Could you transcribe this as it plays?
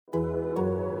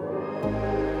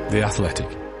The Athletic.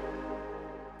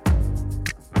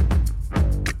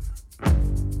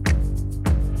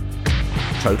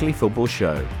 Totally Football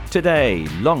Show. Today,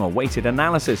 long-awaited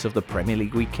analysis of the Premier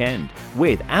League weekend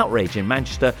with outrage in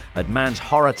Manchester at Man's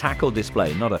horror tackle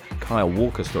display. Not a Kyle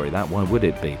Walker story, that. Why would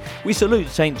it be? We salute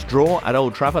Saints' draw at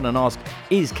Old Trafford and ask,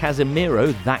 is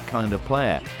Casemiro that kind of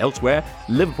player? Elsewhere,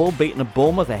 Liverpool beaten at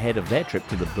Bournemouth ahead of their trip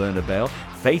to the Bernabeu.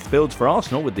 Faith builds for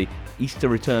Arsenal with the Easter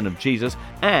return of Jesus,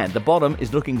 and the bottom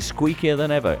is looking squeakier than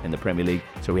ever in the Premier League,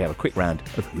 so we have a quick round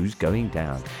of who's going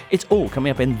down. It's all coming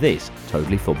up in this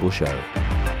Totally Football Show.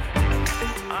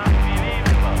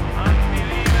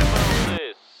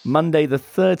 Monday the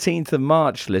 13th of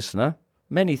March, listener.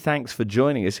 Many thanks for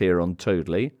joining us here on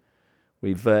Totally.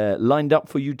 We've lined up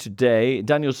for you today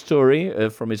Daniel Storey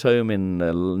from his home in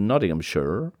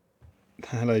Nottinghamshire.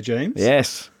 Hello, James.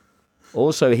 Yes.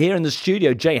 Also here in the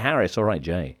studio, Jay Harris. All right,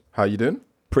 Jay. How you doing?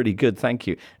 Pretty good, thank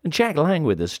you. And Jack Lang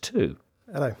with us too.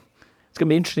 Hello. It's going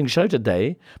to be an interesting show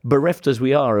today. Bereft as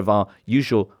we are of our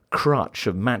usual crutch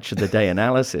of match of the day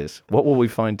analysis, what will we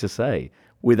find to say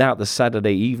without the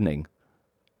Saturday evening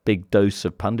big dose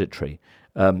of punditry?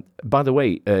 By the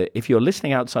way, if you're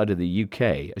listening outside of the UK,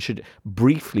 I should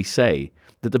briefly say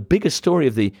that the biggest story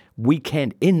of the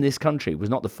weekend in this country was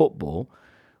not the football,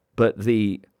 but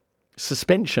the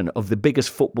suspension of the biggest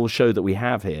football show that we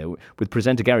have here, with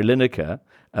presenter Gary Lineker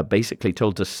basically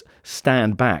told to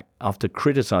stand back after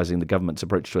criticising the government's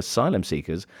approach to asylum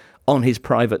seekers on his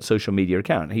private social media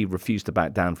account. He refused to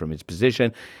back down from his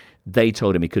position. They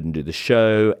told him he couldn't do the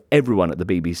show. Everyone at the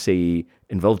BBC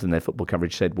involved in their football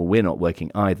coverage said, well, we're not working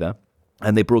either.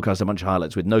 And they broadcast a bunch of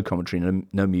highlights with no commentary,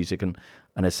 no music, and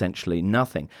essentially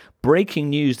nothing. Breaking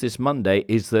news this Monday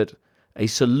is that a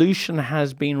solution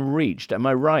has been reached. Am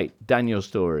I right, Daniel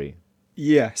Storey?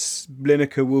 Yes,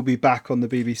 Lineker will be back on the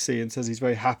BBC and says he's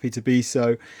very happy to be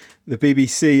so. The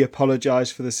BBC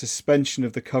apologised for the suspension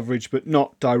of the coverage, but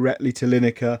not directly to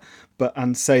Lineker,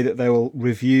 and say that they will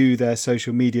review their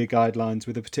social media guidelines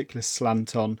with a particular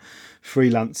slant on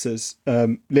freelancers.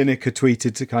 Lineker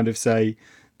tweeted to kind of say,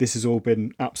 this has all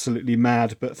been absolutely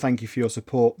mad, but thank you for your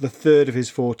support. The third of his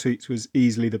 4 tweets was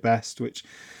easily the best, which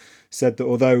said that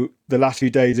although the last few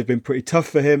days have been pretty tough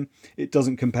for him, it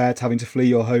doesn't compare to having to flee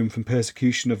your home from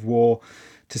persecution of war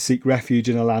to seek refuge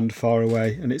in a land far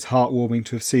away. And it's heartwarming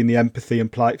to have seen the empathy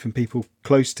and plight from people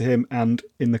close to him and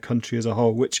in the country as a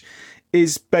whole, which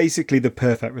is basically the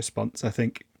perfect response, I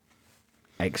think.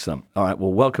 Excellent. All right,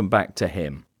 well, welcome back to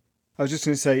him. I was just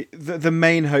going to say, the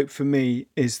main hope for me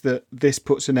is that this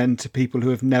puts an end to people who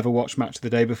have never watched Match of the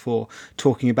Day before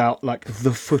talking about, like,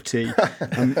 the footy,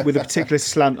 and with a particular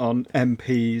slant on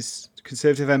MPs,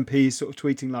 Conservative MPs sort of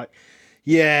tweeting like,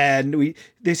 yeah,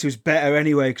 this was better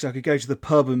anyway because I could go to the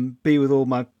pub and be with all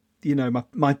my,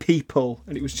 my people.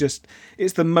 And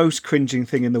it's the most cringing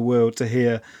thing in the world to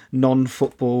hear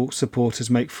non-football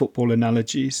supporters make football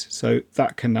analogies. So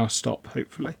that can now stop,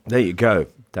 hopefully. There you go.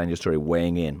 Daniel Storey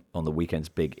weighing in on the weekend's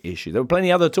big issue. There were plenty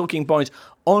of other talking points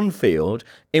on field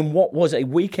in what was a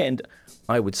weekend,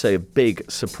 I would say, of big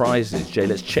surprises. Jay,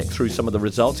 let's check through some of the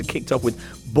results. It kicked off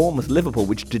with Bournemouth-Liverpool,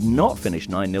 which did not finish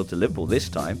 9-0 to Liverpool this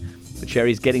time. The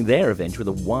Cherries getting their revenge with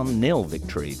a 1-0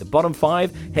 victory. The bottom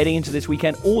 5 heading into this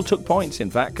weekend all took points, in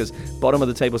fact, because bottom of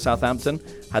the table Southampton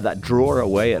had that draw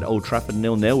away at Old Trafford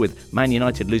 0-0, with Man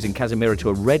United losing Casemiro to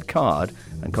a red card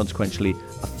and consequently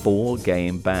a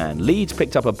 4-game ban. Leeds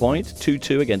picked up a point,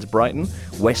 2-2 against Brighton.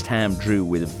 West Ham drew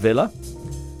with Villa.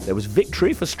 There was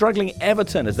victory for struggling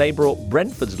Everton as they brought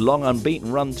Brentford's long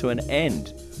unbeaten run to an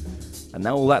end. And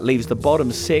now all that leaves the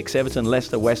bottom 6, Everton,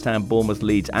 Leicester, West Ham, Bournemouth,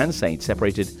 Leeds and Saints,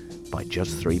 separated by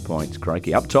just 3 points.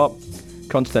 Crikey. Up top,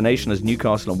 consternation as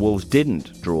Newcastle and Wolves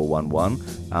didn't draw 1-1.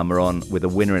 Almiron with a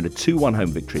winner in a 2-1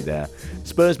 home victory there.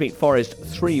 Spurs beat Forest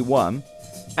 3-1.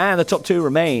 And the top 2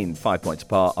 remain 5 points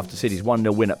apart after City's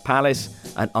 1-0 win at Palace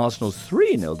and Arsenal's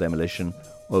 3-0 demolition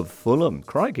of Fulham.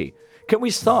 Crikey. Can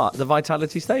we start at the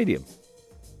Vitality Stadium?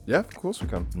 Yeah, of course we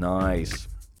can. Nice.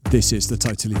 This is the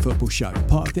Totally Football Show,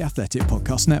 part of the Athletic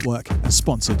Podcast Network and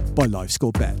sponsored by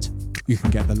LiveScoreBet. You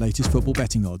can get the latest football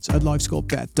betting odds at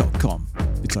livescorebet.com.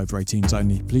 It's over 18s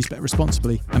only. Please bet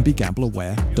responsibly and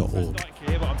begambleaware.org.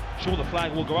 I'm sure the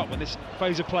flag will go up when this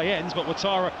phase of play ends, but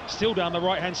Ouattara still down the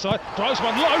right-hand side, drives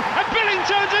one low, and Billing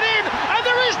turns it in, and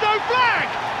there is no flag!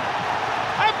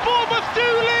 And Bournemouth do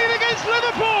lead against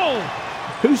Liverpool!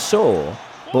 Who saw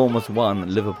Bournemouth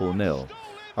 1, Liverpool 0?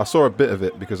 I saw a bit of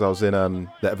it because I was in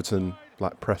the Everton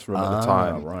press room at the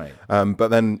time. Right. But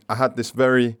then I had this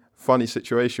very funny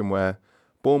situation where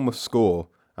Bournemouth score,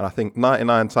 and I think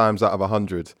 99 times out of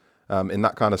 100, in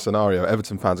that kind of scenario,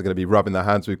 Everton fans are going to be rubbing their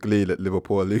hands with glee that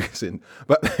Liverpool are losing.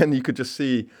 But then you could just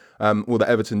see all the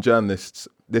Everton journalists,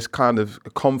 this kind of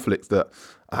conflict that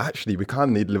actually we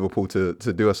kind of need Liverpool to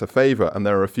do us a favour. And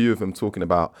there are a few of them talking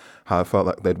about how I felt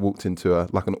like they'd walked into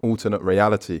an alternate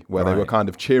reality where they were kind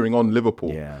of cheering on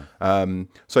Liverpool.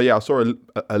 So I saw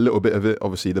a little bit of it.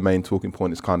 Obviously, the main talking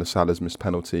point is kind of Salah's missed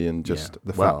penalty and just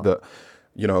the fact that,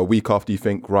 a week after you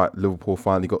think, right, Liverpool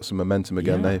finally got some momentum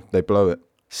again, they blow it.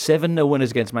 7-0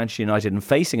 winners against Manchester United and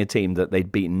facing a team that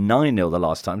they'd beaten 9-0 the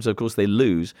last time. So, of course, they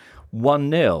lose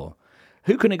 1-0.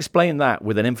 Who can explain that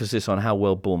with an emphasis on how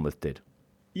well Bournemouth did?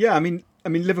 Yeah, I mean,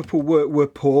 Liverpool were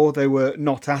poor. They were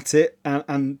not at it,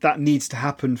 and that needs to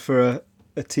happen for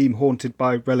a team haunted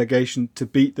by relegation to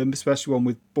beat them, especially one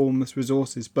with Bournemouth's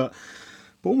resources. But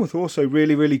Bournemouth were also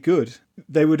really, really good.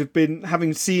 They would have been,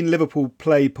 having seen Liverpool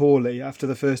play poorly after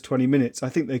the first 20 minutes, I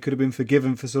think they could have been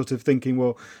forgiven for sort of thinking,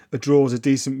 well, a draw is a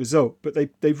decent result. But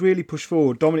they really pushed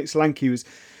forward. Dominic Solanke was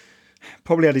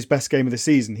probably had his best game of the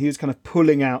season. He was kind of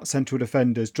pulling out central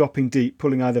defenders, dropping deep,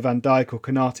 pulling either Van Dijk or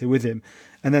Konate with him.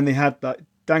 And then they had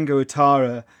Dango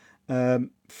Ouattara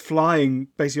flying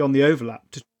basically on the overlap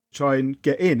to try and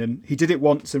get in. And he did it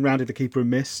once and rounded the keeper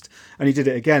and missed. And he did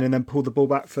it again and then pulled the ball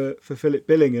back for Philip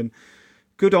Billing. And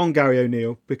good on Gary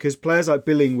O'Neill, because players like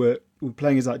Billing were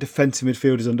playing as like defensive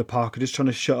midfielders under Parker, just trying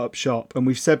to shut up shop. And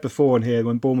we've said before in here,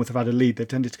 when Bournemouth have had a lead, they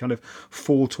tended to kind of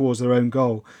fall towards their own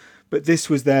goal. But this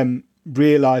was them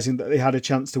realising that they had a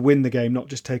chance to win the game, not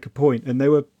just take a point, and they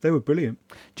were brilliant.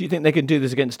 Do you think they can do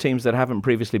this against teams that haven't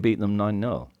previously beaten them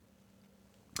 9-0?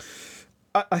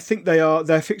 I think they are.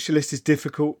 Their fixture list is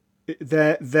difficult.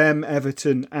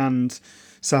 Everton and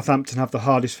Southampton have the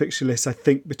hardest fixture list, I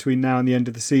think, between now and the end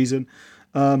of the season.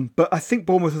 But I think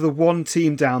Bournemouth are the one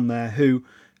team down there who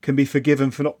can be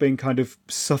forgiven for not being kind of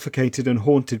suffocated and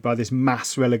haunted by this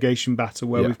mass relegation battle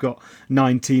where we've got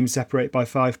 9 teams separated by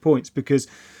 5 points, because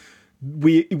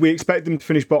we expect them to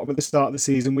finish bottom at the start of the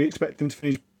season. We expect them to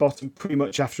finish bottom pretty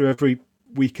much after every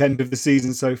weekend of the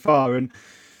season so far. And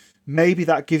maybe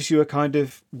that gives you a kind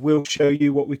of, we'll show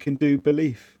you what we can do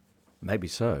belief. Maybe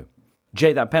so.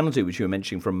 Jay, that penalty which you were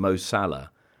mentioning from Mo Salah,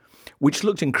 which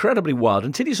looked incredibly wild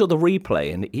until you saw the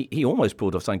replay, and he almost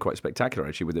pulled off something quite spectacular,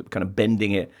 actually, with it kind of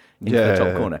bending it into the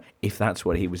top corner, if that's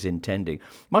what he was intending.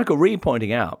 Michael Reed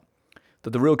pointing out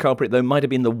that the real culprit, though, might have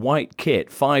been the white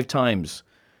kit. 5 times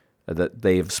that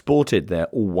they have sported their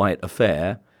all-white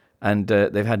affair, and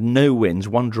they've had no wins,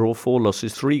 1 draw, 4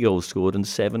 losses, 3 goals scored and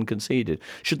 7 conceded.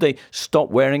 Should they stop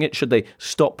wearing it? Should they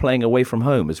stop playing away from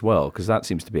home as well? Because that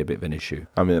seems to be a bit of an issue.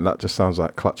 I mean, that just sounds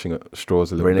like clutching at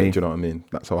straws a little bit. Do you know what I mean?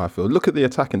 That's how I feel. Look at the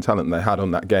attacking talent they had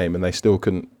on that game, and they still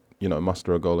couldn't,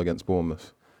 muster a goal against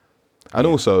Bournemouth. And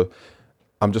also,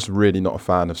 I'm just really not a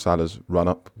fan of Salah's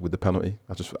run-up with the penalty.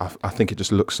 I think it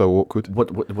just looks so awkward.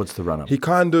 What's the run-up? He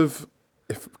kind of,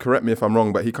 correct me if I'm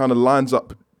wrong, but he kind of lines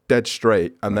up dead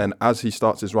straight, and then as he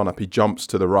starts his run-up, he jumps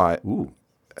to the right. Ooh.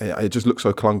 It just looks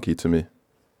so clunky to me.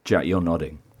 Jack, you're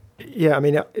nodding. Yeah, I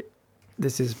mean,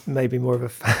 this is maybe more of a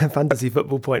fantasy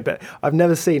football point, but I've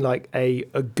never seen like a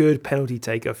good penalty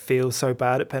taker feel so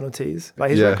bad at penalties.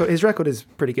 Like his record is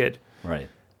pretty good. Right.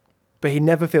 But he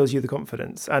never feels you the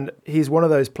confidence. And he's one of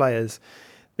those players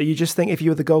that you just think, if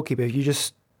you were the goalkeeper, if you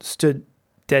just stood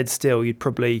dead still, you'd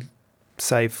probably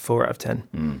save 4 out of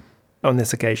 10. On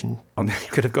this occasion.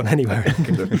 Could have gone anywhere.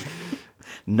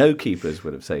 No keepers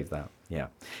would have saved that. Yeah.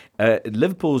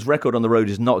 Liverpool's record on the road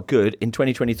is not good. In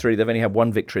 2023, they've only had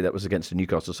 1 victory. That was against a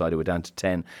Newcastle side who were down to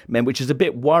 10 men, which is a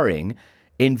bit worrying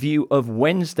in view of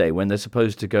Wednesday, when they're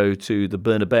supposed to go to the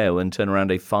Bernabeu and turn around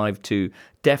a 5-2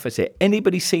 deficit.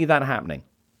 Anybody see that happening?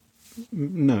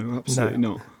 No, absolutely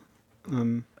not.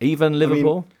 Even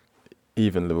Liverpool?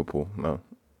 Even Liverpool, no.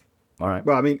 All right.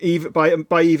 Well, I mean, even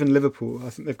by even Liverpool,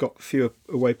 I think they've got fewer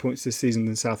away points this season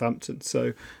than Southampton.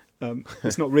 So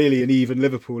it's not really an even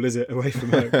Liverpool, is it, away from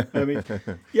home? I mean,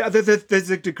 yeah,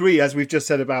 there's a degree, as we've just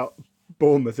said about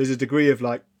Bournemouth, there's a degree of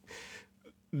like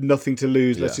nothing to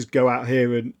lose. Let's just go out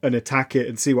here and attack it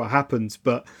and see what happens.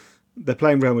 But they're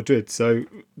playing Real Madrid, so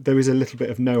there is a little bit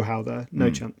of know-how there.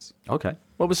 No chance. Okay.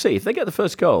 Well, we'll see. If they get the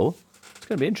first goal, it's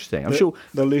going to be interesting. I'm sure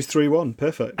they'll lose 3-1.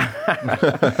 Perfect.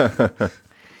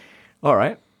 All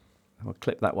right. I'll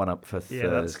clip that one up for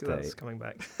Thursday. That's coming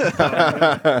back.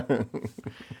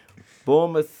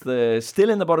 Bournemouth still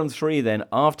in the bottom 3 then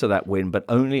after that win, but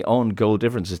only on goal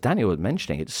difference. As Daniel was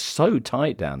mentioning, it's so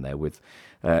tight down there with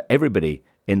everybody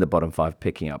in the bottom 5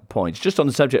 picking up points. Just on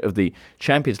the subject of the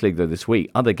Champions League, though, this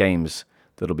week, other games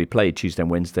that'll be played Tuesday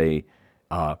and Wednesday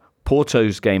are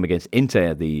Porto's game against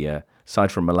Inter, the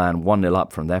side from Milan, 1-0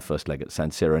 up from their first leg at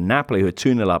San Siro. Napoli, who are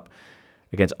 2-0 up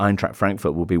against Eintracht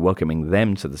Frankfurt. We'll be welcoming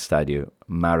them to the Stadio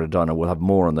Maradona. We'll have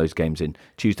more on those games in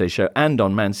Tuesday's show, and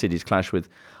on Man City's clash with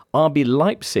RB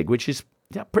Leipzig, which is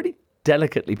pretty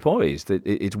delicately poised.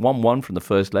 It's 1-1 from the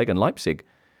first leg, and Leipzig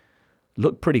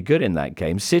looked pretty good in that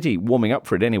game. City warming up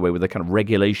for it anyway with a kind of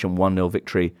regulation 1-0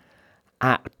 victory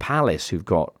at Palace, who've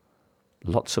got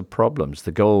lots of problems.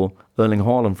 The goal, Erling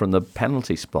Haaland from the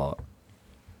penalty spot.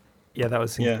 Yeah, that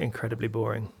was incredibly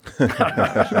boring.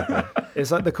 It's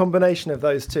like the combination of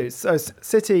those two. So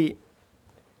City,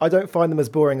 I don't find them as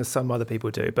boring as some other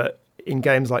people do, but in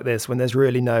games like this, when there's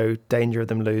really no danger of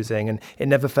them losing, and it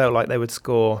never felt like they would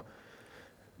score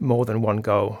more than one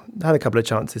goal. They had a couple of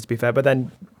chances, to be fair, but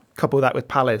then couple that with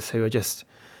Palace, who are just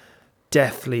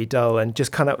deathly dull and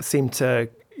just kind of seem to...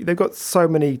 They've got so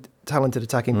many talented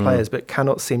attacking players, but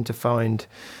cannot seem to find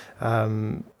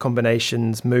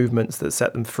combinations, movements that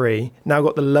set them free. Now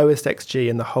got the lowest XG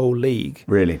in the whole league.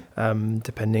 Really?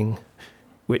 Depending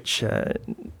which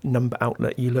number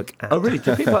outlet you look at. Oh, really?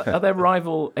 Are there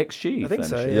rival XG? I think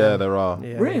so, Yeah, there are.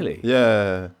 Yeah. Really?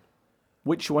 Yeah.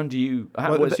 Which one do you...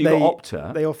 Well, so you got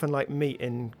Opta? They often meet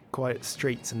in quiet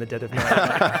streets in the dead of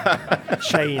night.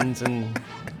 Chains and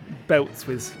belts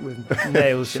with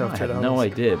nails shoved through the holes. No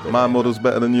idea. But My model's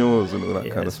better than yours and all that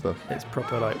kind of stuff. It's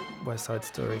proper West Side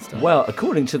Story stuff. Well,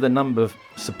 according to the number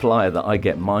supplier that I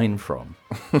get mine from...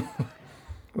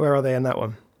 Where are they in that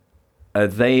one?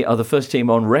 They are the first team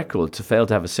on record to fail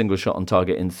to have a single shot on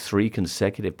target in 3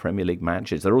 consecutive Premier League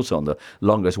matches. They're also on the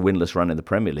longest winless run in the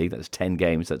Premier League. That's 10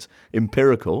 games. That's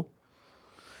empirical.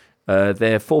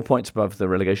 They're 4 points above the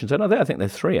relegation zone. I think they're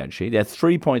 3, actually. They're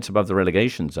 3 points above the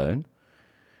relegation zone.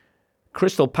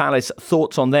 Crystal Palace,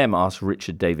 thoughts on them, asked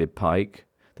Richard David Pike.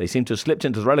 They seem to have slipped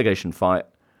into the relegation fight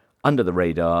under the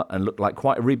radar and look like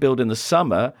quite a rebuild in the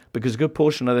summer because a good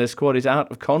portion of their squad is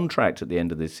out of contract at the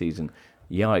end of this season.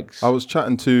 Yikes. I was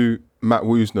chatting to Matt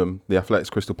Woosnam, the Athletics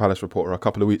Crystal Palace reporter, a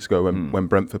couple of weeks ago when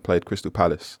Brentford played Crystal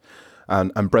Palace.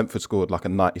 And Brentford scored like a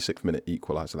 96th minute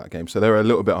equaliser that game. So they were a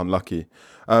little bit unlucky.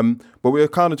 But we were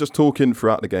kind of just talking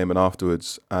throughout the game and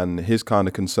afterwards. And his kind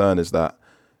of concern is that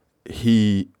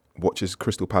he watches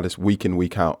Crystal Palace week in,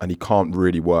 week out, and he can't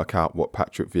really work out what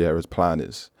Patrick Vieira's plan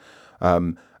is.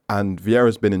 And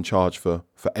Vieira's been in charge for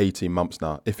 18 months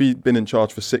now. If he'd been in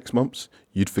charge for 6 months,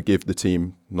 you'd forgive the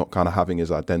team not kind of having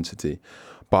his identity.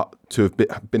 But to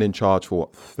have been in charge for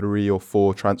 3 or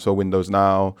 4 transfer windows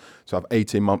now, to have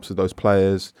 18 months of those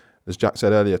players, as Jack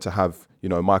said earlier, to have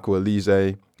Michael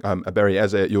Olise, Ebere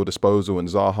Eze at your disposal, and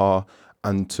Zaha,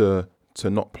 and to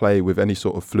not play with any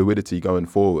sort of fluidity going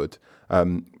forward.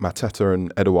 Mateta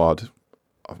and Edouard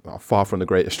are far from the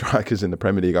greatest strikers in the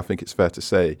Premier League, I think it's fair to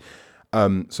say.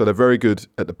 So they're very good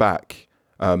at the back,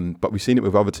 but we've seen it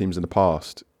with other teams in the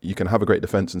past. You can have a great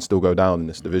defence and still go down in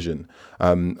this division.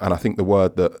 And I think the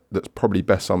word that's probably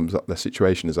best sums up their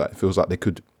situation is that it feels like they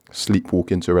could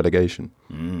sleepwalk into relegation.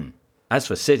 As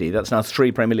for City, that's now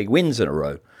 3 Premier League wins in a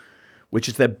row, which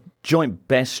is their joint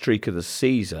best streak of the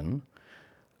season.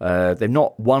 They've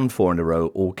not won 4 in a row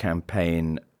all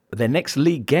campaign. Their next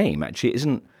league game actually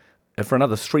isn't for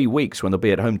another 3 weeks when they'll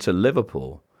be at home to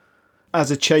Liverpool.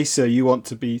 As a chaser, you want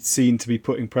to be seen to be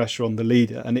putting pressure on the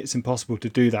leader, and it's impossible to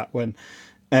do that when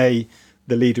A,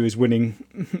 the leader is winning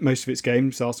most of its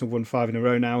games. Arsenal won 5 in a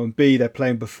row now, and B, they're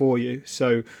playing before you.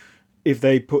 So if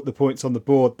they put the points on the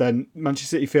board, then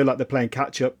Manchester City feel like they're playing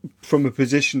catch up from a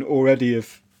position already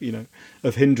of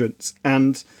hindrance.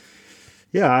 And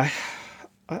yeah,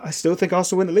 I still think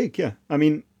Arsenal win the league. Yeah, I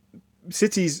mean,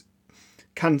 City's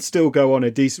can still go on a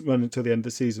decent run until the end of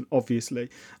the season, obviously.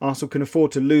 Arsenal can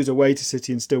afford to lose away to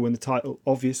City and still win the title,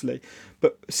 obviously.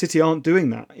 But City aren't doing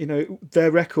that. Their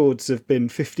records have been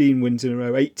 15 wins in a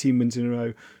row, 18 wins in a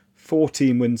row,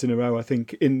 14 wins in a row, I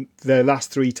think, in their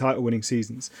last 3 title-winning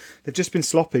seasons. They've just been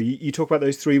sloppy. You talk about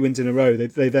those 3 wins in a row.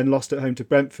 They then lost at home to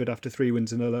Brentford after 3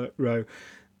 wins in a row.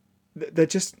 They're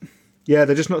just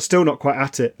still not quite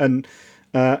at it. And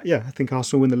I think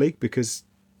Arsenal win the league because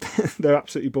they're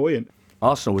absolutely buoyant.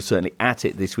 Arsenal was certainly at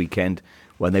it this weekend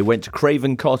when they went to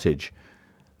Craven Cottage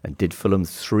and did Fulham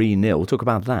 3-0. We'll talk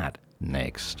about that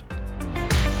next.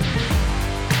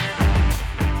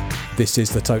 This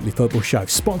is the Totally Football Show,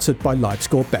 sponsored by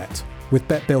LiveScoreBet. With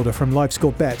Bet Builder from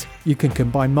LiveScoreBet, you can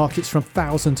combine markets from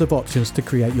thousands of options to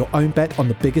create your own bet on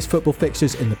the biggest football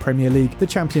fixtures in the Premier League, the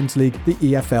Champions League, the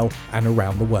EFL, and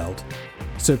around the world.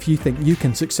 So if you think you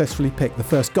can successfully pick the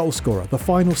first goal scorer, the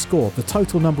final score, the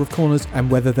total number of corners, and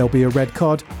whether there'll be a red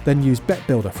card, then use Bet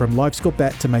Builder from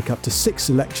LiveScoreBet to make up to 6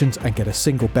 selections and get a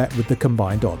single bet with the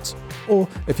combined odds. Or,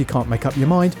 if you can't make up your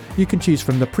mind, you can choose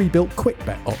from the pre-built quick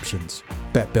bet options.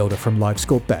 Bet Builder from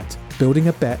LiveScoreBet. Building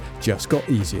a bet just got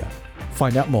easier.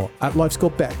 Find out more at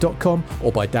livescorebet.com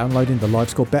or by downloading the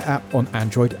LiveScoreBet app on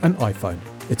Android and iPhone.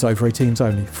 It's over 18s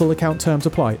only. Full account terms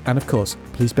apply. And of course,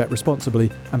 please bet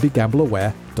responsibly and be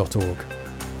gambleaware.org.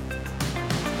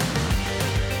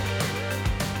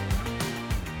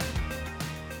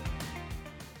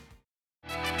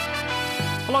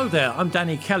 Hello there, I'm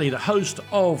Danny Kelly, the host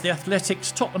of the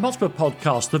Athletics Tottenham Hotspur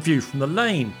podcast, The View from the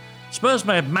Lane. Spurs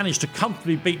may have managed to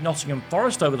comfortably beat Nottingham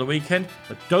Forest over the weekend,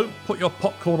 but don't put your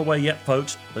popcorn away yet,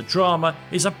 folks. The drama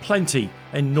is aplenty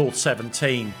in North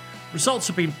 17. Results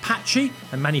have been patchy,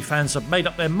 and many fans have made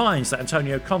up their minds that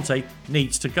Antonio Conte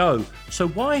needs to go. So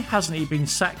why hasn't he been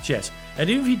sacked yet? And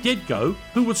if he did go,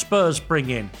 who would Spurs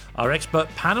bring in? Our expert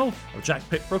panel of Jack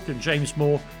Pittbrook and James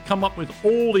Moore come up with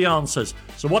all the answers.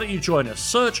 So why don't you join us?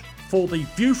 Search for The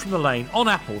View from the Lane on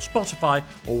Apple, Spotify,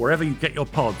 or wherever you get your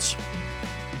pods.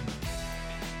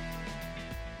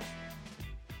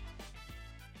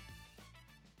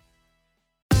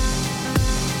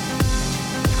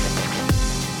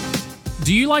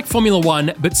 Do you like Formula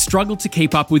One but struggle to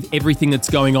keep up with everything that's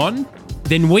going on?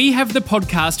 Then we have the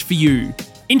podcast for you.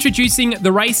 Introducing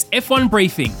the Race F1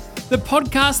 Briefing, the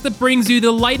podcast that brings you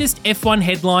the latest F1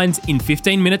 headlines in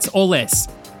 15 minutes or less.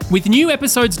 With new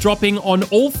episodes dropping on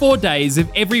all 4 days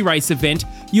of every race event,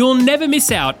 you'll never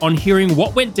miss out on hearing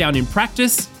what went down in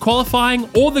practice, qualifying,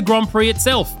 or the Grand Prix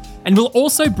itself. And we'll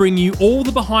also bring you all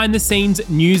the behind-the-scenes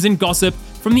news and gossip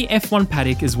from the F1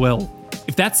 paddock as well.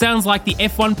 If that sounds like the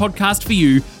F1 podcast for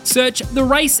you, search the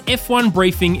Race F1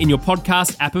 Briefing in your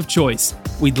podcast app of choice.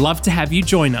 We'd love to have you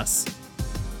join us.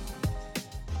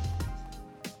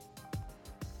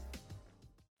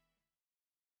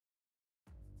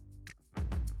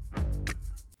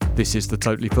 This is the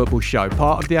Totally Football Show,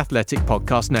 part of the Athletic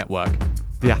Podcast Network.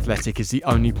 The Athletic is the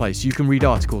only place you can read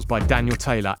articles by Daniel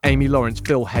Taylor, Amy Lawrence,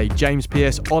 Phil Hay, James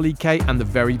Pearce, Ollie Kay, and the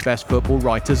very best football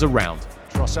writers around.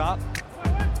 Trossard.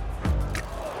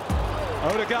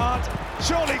 Odegaard,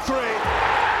 surely three.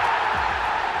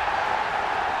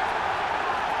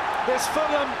 This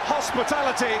Fulham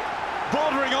hospitality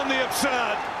bordering on the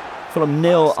absurd. Fulham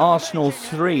 0, Arsenal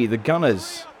 3. The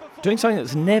Gunners doing something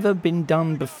that's never been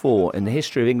done before in the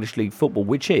history of English League football,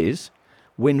 which is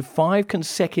win 5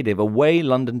 consecutive away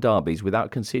London derbies without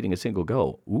conceding a single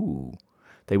goal. Ooh.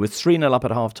 They were 3-0 up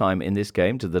at half-time in this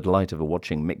game, to the delight of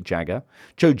watching Mick Jagger.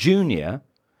 Joe Jr.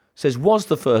 says, was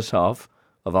the first half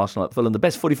of Arsenal at Fulham the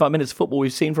best 45 minutes of football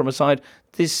we've seen from a side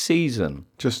this season?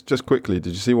 Just quickly,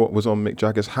 did you see what was on Mick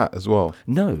Jagger's hat as well?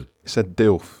 No. It said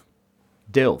DILF.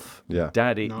 DILF. Yeah.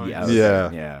 Daddy. Nice.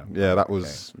 Yeah. Yeah, that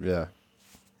was, yeah.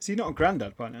 Is he not a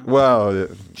granddad by now? Well,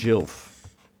 Jilf.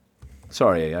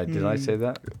 Sorry, did I say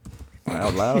that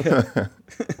out loud?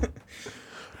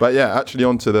 But yeah, actually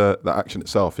onto the action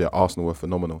itself, yeah, Arsenal were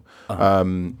phenomenal.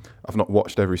 I've not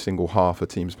watched every single half a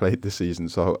team's played this season,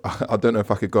 so I don't know if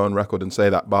I could go on record and say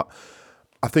that, but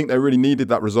I think they really needed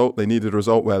that result. They needed a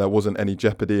result where there wasn't any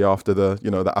jeopardy after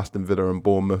the Aston Villa and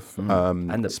Bournemouth.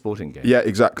 And the Sporting game. Yeah,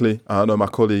 exactly. I know my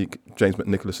colleague James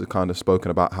McNicholas has kind of spoken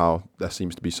about how there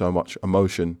seems to be so much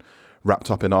emotion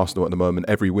wrapped up in Arsenal at the moment.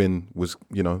 Every win was,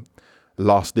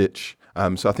 last ditch.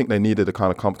 So I think they needed a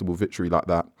kind of comfortable victory like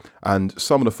that. And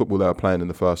some of the football they were playing in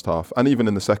the first half, and even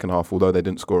in the second half, although they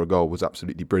didn't score a goal, was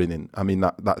absolutely brilliant. I mean,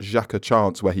 that Xhaka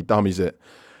chance where he dummies it.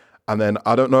 And then,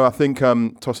 I don't know, I think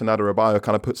Tosin Adarabioyo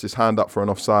kind of puts his hand up for an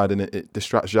offside and it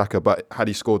distracts Xhaka. But had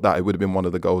he scored that, it would have been one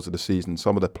of the goals of the season.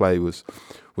 Some of the play was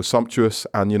sumptuous.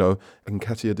 And,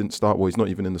 Nketiah didn't start. Well, he's not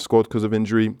even in the squad because of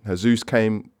injury. Jesus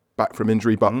came back from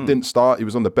injury, but didn't start. He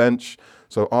was on the bench.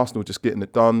 So Arsenal just getting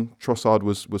it done. Trossard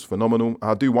was phenomenal.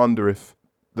 I do wonder if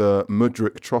the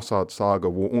Mudryk-Trossard saga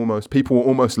people will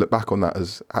almost look back on that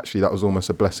as actually that was almost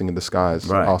a blessing in disguise.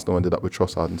 Right. Arsenal ended up with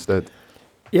Trossard instead.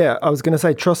 Yeah, I was going to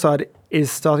say Trossard is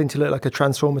starting to look like a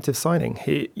transformative signing.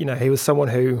 He was someone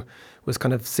who was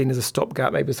kind of seen as a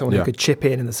stopgap, maybe someone who could chip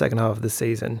in the second half of the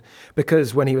season,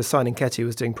 because when he was signing Nketiah, he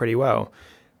was doing pretty well.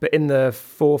 But in the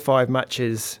 4 or 5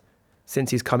 matches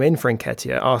since he's come in for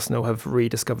Nketiah, Arsenal have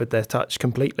rediscovered their touch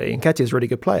completely. Nketiah's a really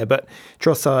good player, but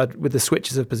Trossard, with the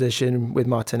switches of position with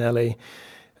Martinelli,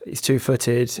 he's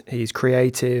two-footed, he's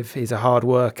creative, he's a hard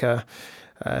worker,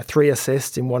 3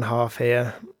 assists in one half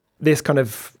here. This kind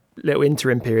of little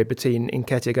interim period between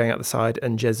Nketiah going out the side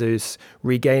and Jesus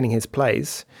regaining his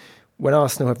place, when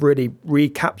Arsenal have really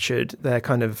recaptured their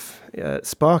kind of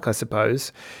spark, I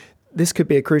suppose, this could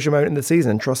be a crucial moment in the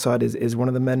season. Trossard is one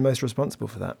of the men most responsible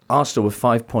for that. Arsenal were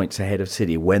 5 points ahead of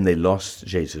City when they lost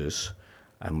Jesus.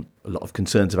 A lot of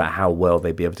concerns about how well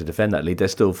they'd be able to defend that lead. They're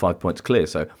still 5 points clear,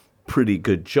 so pretty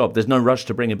good job. There's no rush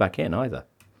to bring him back in either.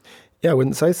 Yeah, I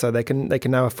wouldn't say so. They can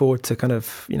now afford to kind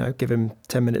of, give him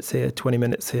 10 minutes here, 20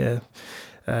 minutes here,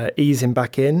 ease him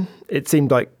back in. It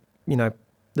seemed like,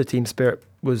 the team spirit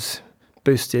was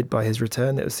boosted by his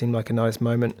return. It seemed like a nice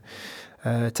moment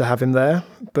to have him there.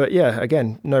 But yeah,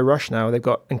 again, no rush now. They've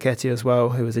got Nketiah as well,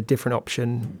 who is a different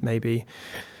option, maybe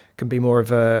can be more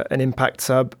of an impact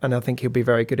sub. And I think he'll be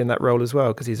very good in that role as well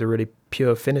because he's a really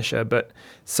pure finisher. But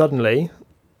suddenly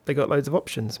they got loads of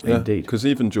options. Yeah, indeed. Because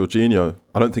even Jorginho,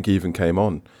 I don't think he even came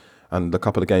on. And the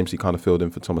couple of games he kind of filled in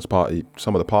for Thomas Partey,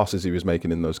 some of the passes he was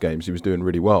making in those games, he was doing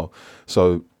really well.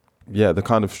 So, yeah, the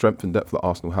kind of strength and depth that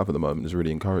Arsenal have at the moment is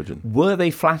really encouraging. Were they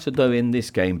flattered, though, in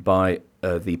this game by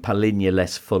the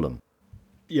Palhinha-less Fulham?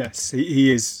 Yes,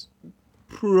 he is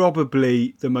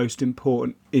probably the most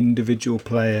important individual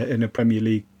player in a Premier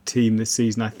League team this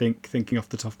season, I think, thinking off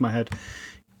the top of my head.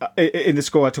 In the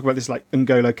score, I talk about this like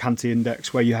N'Golo Kante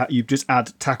index, where you just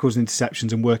add tackles and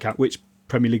interceptions and work out which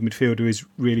Premier League midfielder is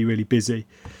really, really busy.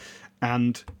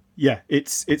 And yeah,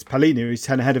 it's Palhinha who's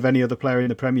 10 ahead of any other player in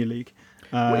the Premier League.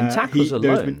 Well, in tackles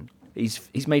alone,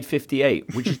 he's made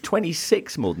 58, which is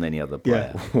 26 more than any other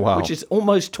player. Yeah. Wow. Which is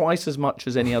almost twice as much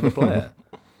as any other player.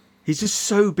 He's just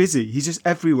so busy. He's just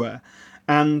everywhere.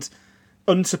 And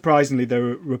unsurprisingly, there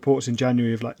were reports in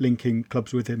January of like linking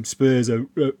clubs with him. Spurs are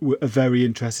very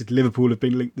interested. Liverpool have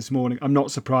been linked this morning. I'm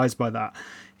not surprised by that.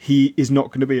 He is not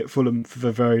going to be at Fulham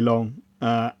for very long.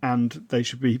 And they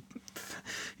should be,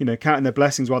 counting their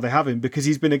blessings while they have him, because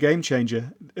he's been a game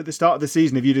changer. At the start of the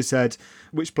season, if you'd have said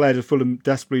which player does Fulham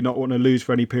desperately not want to lose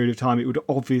for any period of time, it would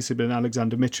obviously have been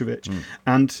Alexander Mitrovic.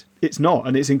 And it's not.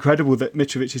 And it's incredible that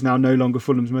Mitrovic is now no longer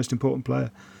Fulham's most important player.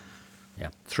 Yeah,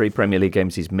 3 Premier League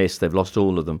games he's missed. They've lost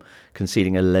all of them,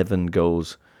 conceding 11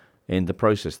 goals in the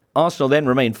process. Arsenal then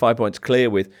remain 5 points clear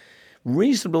with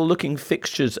reasonable-looking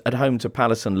fixtures at home to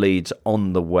Palace and Leeds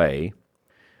on the way.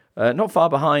 Not far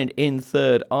behind in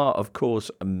third are, of course,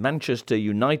 Manchester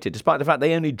United, despite the fact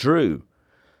they only drew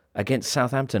against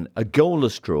Southampton. A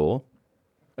goalless draw.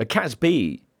 Kaz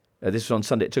B, this was on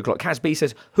Sunday at 2 o'clock. Kaz B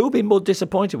says, who'll be more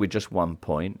disappointed with just 1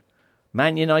 point?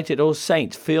 Man United or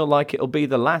Saints? Feel like it'll be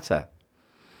the latter.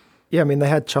 Yeah, I mean, they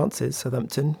had chances,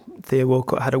 Southampton. Theo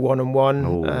Walcott had a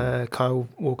 1-on-1. Kyle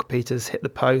Walker-Peters hit the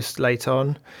post late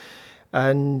on.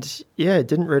 And yeah, it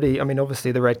didn't really, I mean,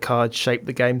 obviously the red card shaped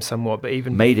the game somewhat, but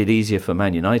even... Made it easier for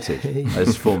Man United,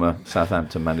 as former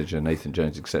Southampton manager Nathan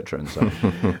Jones, etc. and so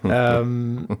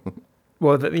on.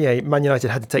 Man United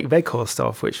had to take Weghorst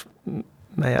off, which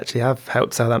may actually have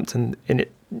helped Southampton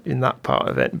in that part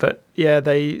of it. But yeah,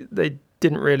 they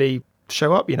didn't really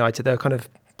show up, United. They were kind of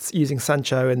using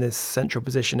Sancho in this central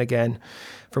position again.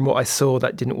 From what I saw,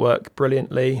 that didn't work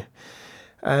brilliantly.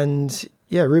 And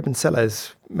yeah, Ruben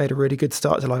Selles made a really good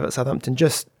start to life at Southampton.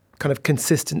 Just kind of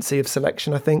consistency of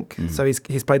selection, I think. So he's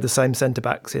played the same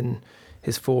centre-backs in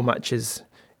his 4 matches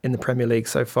in the Premier League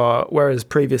so far. Whereas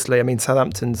previously, I mean,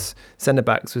 Southampton's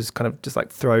centre-backs was kind of just like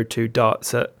throw 2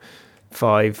 darts at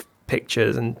 5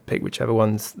 pictures and pick whichever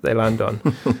ones they land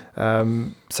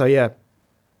on. So yeah,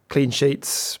 clean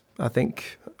sheets, I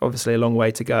think, obviously a long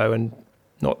way to go and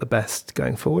not the best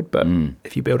going forward. But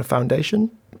if you build a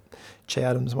foundation, Che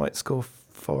Adams might score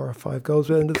 4 or 5 goals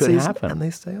at the end of the season happen. and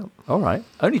they stay up. All right.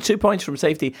 Only 2 points from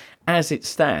safety as it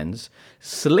stands.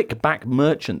 Slick back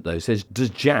merchant, though, says,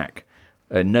 does Jack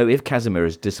know if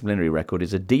Casemiro's disciplinary record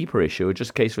is a deeper issue or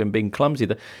just a case of him being clumsy?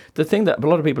 The thing that a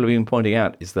lot of people have been pointing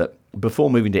out is that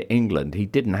before moving to England, he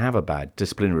didn't have a bad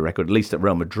disciplinary record, at least at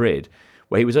Real Madrid,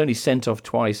 where he was only sent off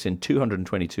twice in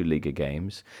 222 Liga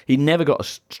games. He never got a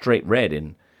straight red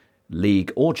in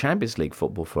League or Champions League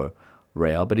football for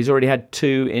Real, but he's already had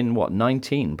 2 in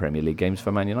 19 Premier League games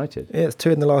for Man United. Yeah, it's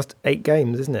 2 in the last 8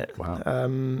 games, isn't it?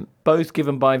 Wow. Both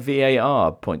given by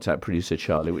VAR, points out producer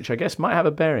Charlie, which I guess might have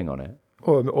a bearing on it.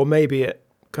 Or maybe it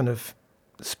kind of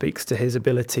speaks to his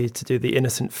ability to do the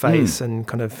innocent face and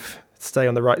kind of stay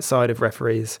on the right side of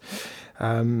referees.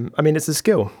 I mean, it's a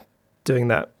skill doing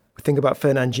that. Think about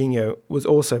Fernandinho was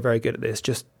also very good at this,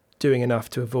 just doing enough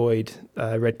to avoid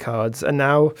red cards. And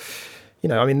now,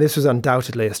 I mean, this was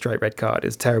undoubtedly a straight red card.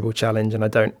 It's a terrible challenge, and I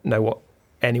don't know what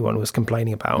anyone was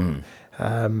complaining about.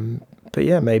 But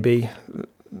yeah, maybe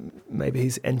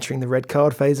he's entering the red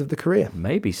card phase of the career.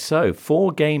 Maybe so.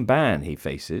 4-game ban he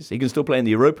faces. He can still play in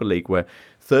the Europa League, where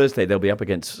Thursday they'll be up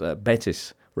against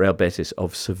Real Betis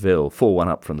of Seville, 4-1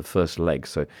 up from the first leg.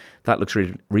 So that looks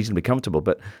reasonably comfortable.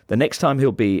 But the next time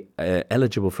he'll be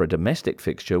eligible for a domestic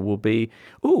fixture will be,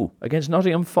 against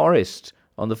Nottingham Forest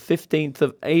on the 15th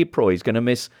of April. He's going to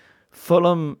miss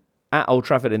Fulham at Old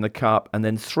Trafford in the Cup, and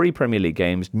then 3 Premier League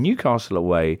games, Newcastle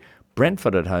away,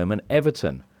 Brentford at home, and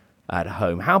Everton at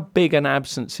home. How big an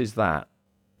absence is that?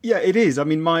 Yeah, it is. I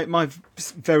mean, my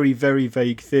very, very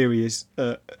vague theory is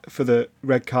for the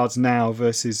red cards now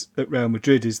versus at Real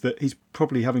Madrid is that he's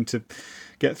probably having to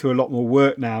get through a lot more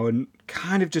work now and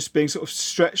kind of just being sort of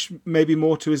stretched maybe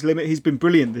more to his limit. He's been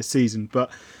brilliant this season,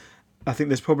 but I think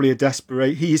there's probably a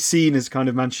desperate. He is seen as kind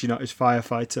of Manchester United's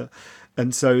firefighter,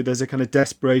 and so there's a kind of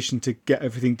desperation to get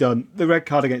everything done. The red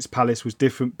card against Palace was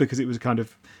different because it was kind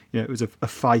of, it was a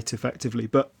fight effectively,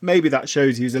 but maybe that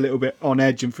shows he was a little bit on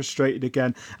edge and frustrated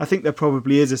again. I think there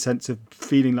probably is a sense of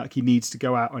feeling like he needs to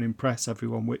go out and impress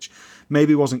everyone, which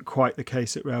maybe wasn't quite the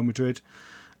case at Real Madrid.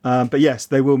 But yes,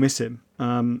 they will miss him.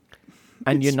 And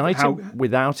United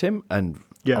without him, and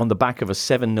on the back of a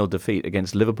 7-0 defeat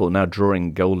against Liverpool, now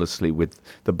drawing goallessly with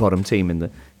the bottom team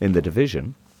in the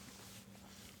division.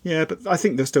 Yeah, but I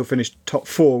think they'll still finish top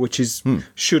 4, which is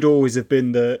should always have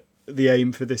been the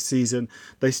aim for this season.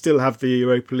 They still have the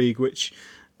Europa League, which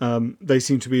they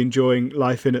seem to be enjoying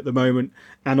life in at the moment,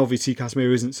 and obviously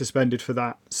Casemiro isn't suspended for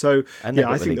that. So I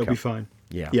think they'll be fine.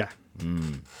 Yeah.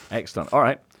 Excellent. All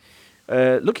right.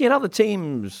 Looking at other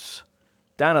teams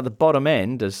down at the bottom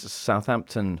end, as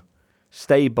Southampton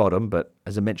stay bottom, but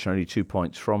as I mentioned, only 2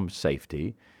 points from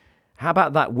safety. How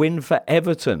about that win for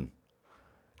Everton?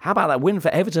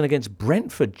 Against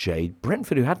Brentford, Jade?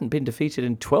 Brentford, who hadn't been defeated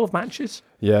in 12 matches?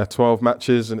 Yeah, 12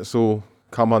 matches, and it's all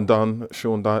come undone at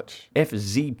Sean Dyche.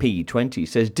 FZP20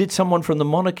 says, did someone from the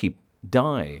monarchy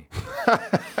die?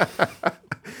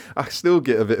 I still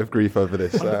get a bit of grief over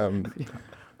this.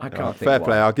 I can't think fair why.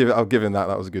 play. I'll give him that.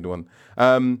 That was a good one.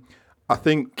 I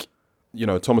think,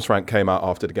 Thomas Frank came out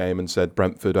after the game and said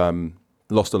Brentford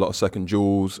lost a lot of second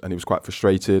duels and he was quite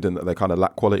frustrated and that they kind of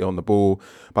lack quality on the ball.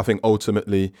 But I think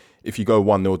ultimately, if you go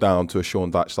 1-0 down to a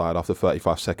Sean Dyche side after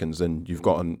 35 seconds, then you've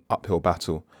got an uphill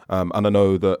battle. And I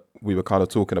know that we were kind of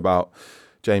talking about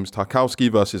James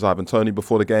Tarkowski versus Ivan Toney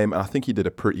before the game, and I think he did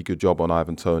a pretty good job on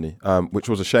Ivan Toney, which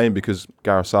was a shame because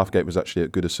Gareth Southgate was actually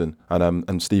at Goodison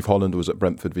and Steve Holland was at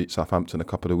Brentford v Southampton a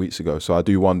couple of weeks ago. So I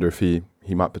do wonder if he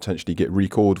might potentially get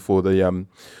recalled for the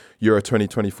Euro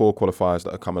 2024 qualifiers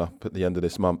that are coming up at the end of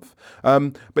this month.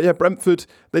 But yeah, Brentford,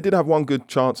 they did have one good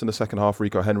chance in the second half,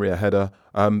 Rico Henry a header,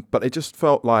 but it just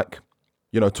felt like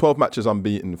 12 matches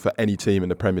unbeaten for any team in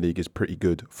the Premier League is pretty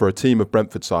good. For a team of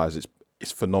Brentford size,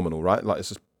 it's phenomenal, right? Like, it's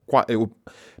just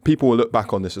people will look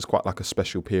back on this as quite like a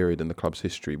special period in the club's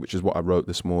history, which is what I wrote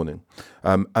this morning.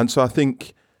 And so I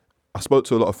think I spoke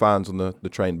to a lot of fans on the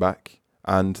train back,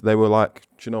 and they were like,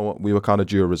 do you know what? We were kind of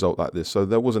due a result like this. So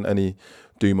there wasn't any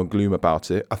doom and gloom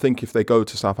about it. I think if they go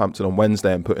to Southampton on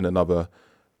Wednesday and put in another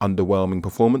underwhelming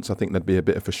performance, I think there'd be a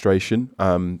bit of frustration.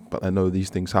 But I know these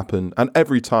things happen. And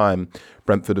every time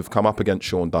Brentford have come up against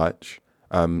Sean Dyche,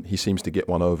 he seems to get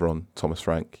one over on Thomas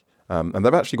Frank. And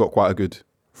they've actually got quite a good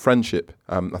friendship.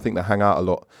 I think they hang out a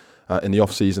lot in the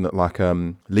off-season at like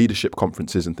leadership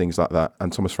conferences and things like that.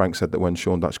 And Thomas Frank said that when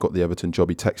Sean Dyche got the Everton job,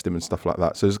 he texted him and stuff like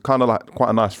that. So it's kind of like quite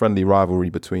a nice friendly rivalry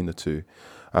between the two.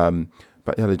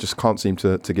 But yeah, they just can't seem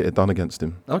to get it done against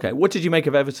him. Okay, what did you make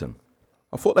of Everton?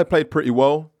 I thought they played pretty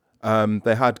well.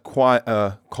 They had quite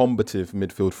a combative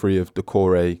midfield three of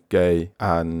Doucouré, Gay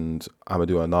and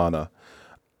Amadou Onana.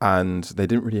 And they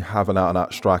didn't really have an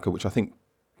out-and-out striker, which I think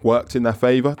worked in their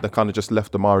favour. They kind of just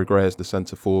left Amari Gray as the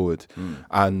centre forward.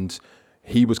 And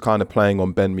he was kind of playing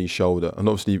on Ben Mee's shoulder. And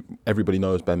obviously everybody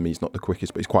knows Ben Mee's not the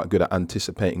quickest, but he's quite good at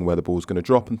anticipating where the ball's going to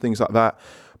drop and things like that.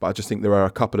 But I just think there are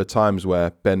a couple of times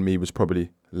where Ben Mee was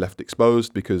probably left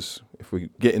exposed, because if we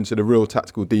get into the real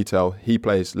tactical detail, he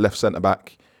plays left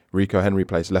centre-back, Rico Henry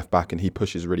plays left-back, and he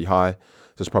pushes really high.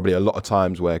 There's probably a lot of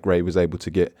times where Gray was able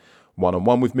to get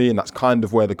one-on-one with Mee, and that's kind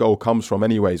of where the goal comes from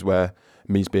anyways, where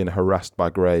Mee's being harassed by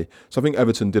Gray. So I think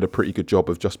Everton did a pretty good job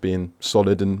of just being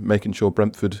solid and making sure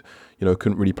Brentford,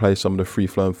 couldn't really play some of the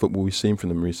free-flowing football we've seen from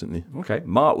them recently. Okay.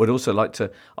 Mark would also like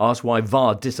to ask why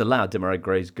VAR disallowed Demarai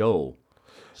Gray's goal.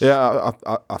 Yeah,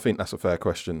 I think that's a fair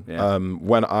question. Yeah.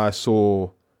 When I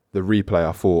saw the replay,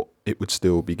 I thought it would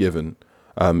still be given.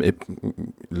 It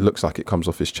looks like it comes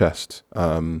off his chest.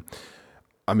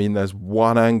 There's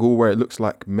one angle where it looks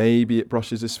like maybe it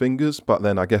brushes his fingers, but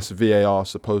then I guess VAR is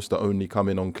supposed to only come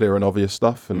in on clear and obvious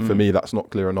stuff. And for me, that's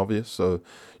not clear and obvious. So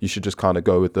you should just kind of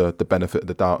go with the benefit of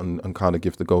the doubt and kind of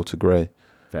give the goal to Gray.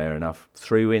 Fair enough.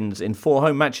 3 wins in 4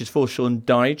 home matches for Sean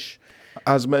Dyche.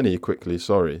 As many, quickly,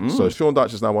 sorry. So Sean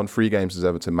Dyche has now won 3 games as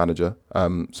Everton manager.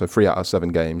 So 3 out of 7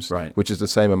 games, right, which is the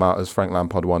same amount as Frank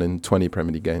Lampard won in 20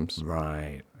 Premier League games.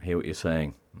 Right. I hear what you're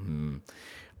saying.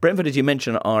 Brentford, as you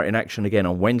mentioned, are in action again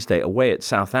on Wednesday away at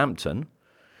Southampton.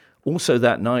 Also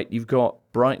that night, you've got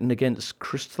Brighton against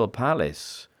Crystal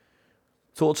Palace.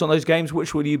 Thoughts on those games?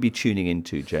 Which will you be tuning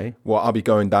into, Jay? Well, I'll be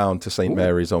going down to St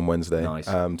Mary's on Wednesday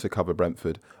to cover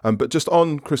Brentford. But just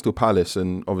on Crystal Palace,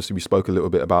 and obviously we spoke a little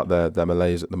bit about their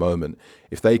malaise at the moment.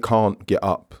 If they can't get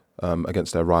up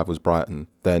against their rivals Brighton,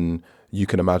 then you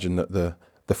can imagine that the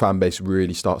fan base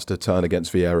really starts to turn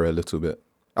against Vieira a little bit.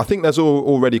 I think there's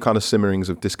already kind of simmerings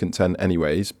of discontent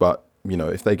anyways, but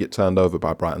if they get turned over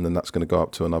by Brighton, then that's going to go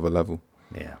up to another level.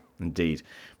 Yeah, indeed.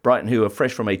 Brighton, who are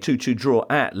fresh from a 2-2 draw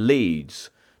at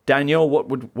Leeds. Daniel,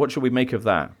 what should we make of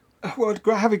that? Well,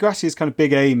 Javi Gracia's kind of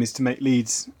big aim is to make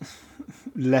Leeds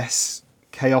less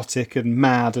chaotic and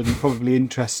mad and probably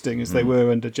interesting as they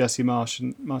were under Jesse Marsch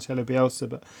and Marcelo Bielsa.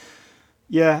 But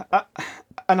yeah,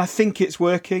 and I think it's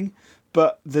working.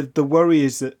 But the worry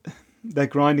is that they're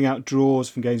grinding out draws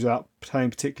from games without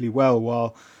playing particularly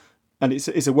well. And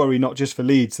it's a worry not just for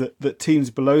Leeds, that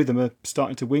teams below them are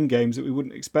starting to win games that we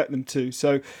wouldn't expect them to.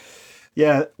 So,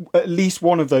 yeah, at least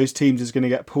one of those teams is going to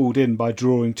get pulled in by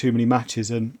drawing too many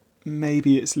matches, and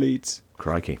maybe it's Leeds.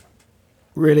 Crikey.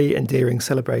 Really endearing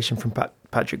celebration from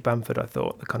Patrick Bamford, I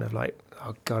thought. The kind of like,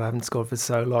 oh God, I haven't scored for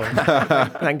so long.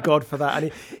 Thank God for that.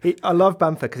 And I love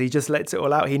Bamford because he just lets it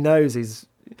all out. He knows he's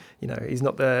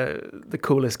not the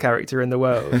coolest character in the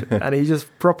world. And he just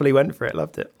properly went for it.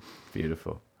 Loved it.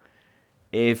 Beautiful.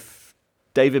 If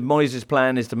David Moyes'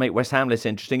 plan is to make West Ham less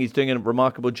interesting, he's doing a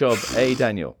remarkable job. Hey,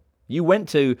 Daniel, you went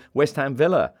to West Ham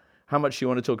Villa. How much do you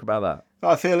want to talk about that?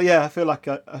 I feel like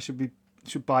I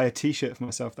should buy a T-shirt for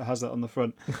myself that has that on the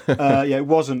front. It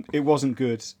wasn't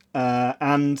good,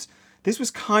 and this was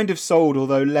kind of sold,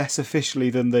 although less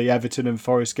officially than the Everton and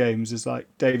Forest games, as like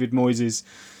David Moyes'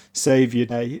 saviour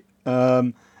day.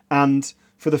 And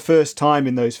for the first time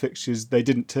in those fixtures, they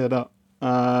didn't turn up.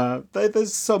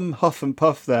 There's some huff and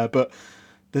puff there, but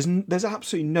there's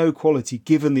absolutely no quality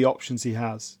given the options he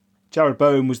has. Jared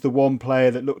Bowen was the one player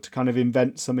that looked to kind of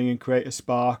invent something and create a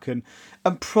spark, and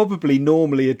probably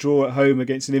normally a draw at home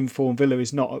against an informed Villa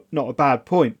is not a bad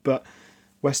point, but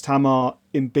West Ham are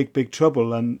in big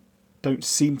trouble and don't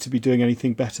seem to be doing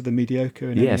anything better than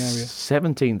mediocre in any area.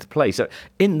 17th place. So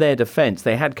in their defence,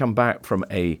 they had come back from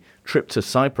a trip to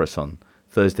Cyprus on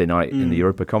Thursday night in the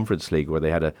Europa Conference League, where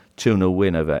they had a 2-0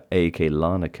 win over AEK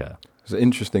Larnaca. There's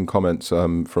interesting comments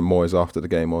from Moyes after the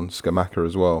game on Scamacca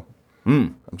as well.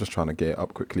 I'm just trying to get it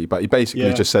up quickly, but he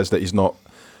basically just says that he's not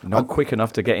quick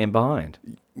enough to get in behind.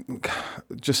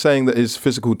 Just saying that his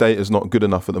physical data is not good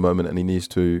enough at the moment and he needs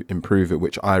to improve it,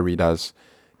 which I read as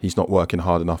he's not working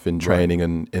hard enough in training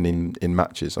and in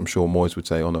matches. I'm sure Moyes would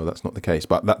say, oh no, that's not the case.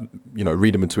 But that,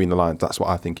 read him between the lines, that's what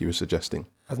I think he was suggesting.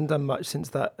 Hasn't done much since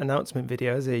that announcement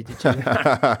video, has he?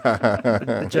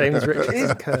 The James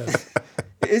Richardson curse.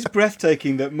 It is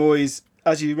breathtaking that Moyes,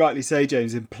 as you rightly say,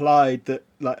 James, implied that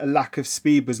like a lack of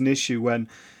speed was an issue when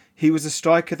he was a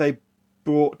striker they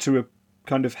brought to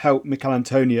kind of help Mikel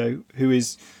Antonio, who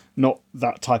is not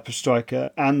that type of striker,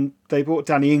 and they brought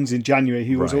Danny Ings in January,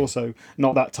 who was also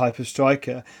not that type of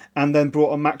striker, and then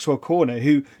brought on Maxwell Cornet,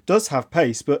 who does have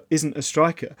pace but isn't a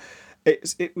striker.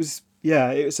 It was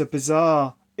a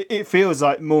bizarre. It feels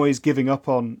like Moyes giving up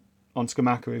on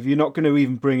Scamacca. If you're not going to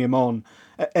even bring him on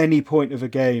at any point of a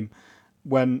game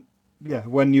when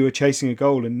you were chasing a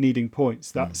goal and needing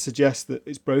points, that suggests that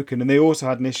it's broken. And they also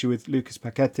had an issue with Lucas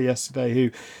Paqueta yesterday, who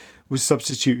was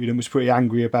substituted and was pretty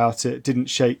angry about it, didn't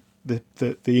shake the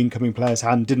incoming player's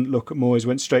hand, didn't look at Moyes,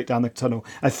 went straight down the tunnel.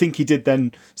 I think he did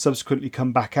then subsequently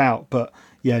come back out, but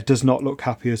does not look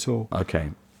happy at all. Okay.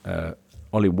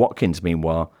 Ollie Watkins,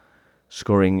 meanwhile,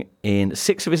 scoring in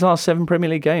 6 of his last 7 Premier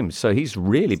League games. So he's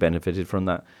really benefited from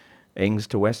that Ings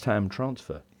to West Ham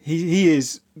transfer. He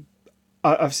is.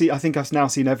 I think I've now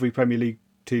seen every Premier League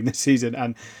team this season,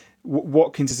 and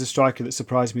Watkins is a striker that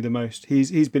surprised me the most.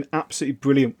 He's been absolutely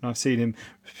brilliant when I've seen him,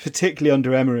 particularly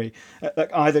under Emery.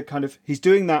 He's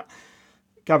doing that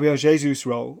Gabriel Jesus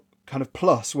role kind of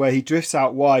plus, where he drifts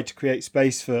out wide to create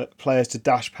space for players to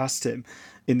dash past him.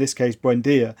 In this case,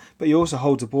 Buendia, but he also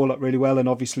holds the ball up really well, and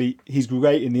obviously he's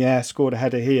great in the air. Scored a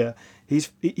header here.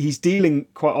 He's dealing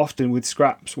quite often with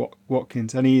scraps,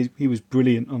 Watkins, and he was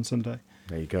brilliant on Sunday.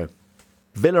 There you go.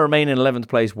 Villa remain in 11th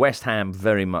place. West Ham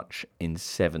very much in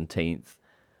 17th.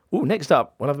 Ooh, next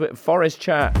up, we'll have a bit of Forest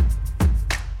chat.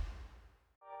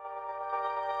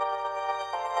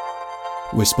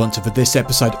 We're sponsored for this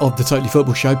episode of the Totally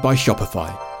Football Show by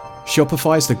Shopify.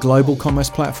 Shopify is the global commerce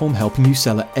platform helping you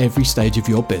sell at every stage of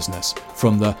your business.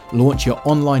 From the launch your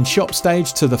online shop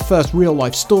stage to the first real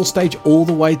life store stage, all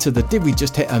the way to the did we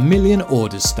just hit 1 million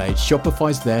orders stage,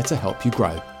 Shopify's there to help you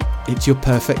grow. It's your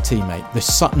perfect teammate, the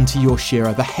Sutton to your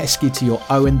Shearer, the Heskey to your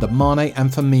Owen, the Mane and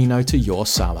Firmino to your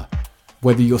Salah.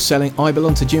 Whether you're selling I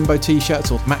Belong to Jimbo t-shirts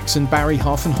or Max and Barry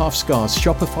half and half scarves,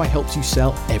 Shopify helps you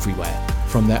sell everywhere.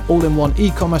 From their all-in-one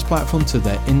e-commerce platform to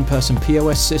their in-person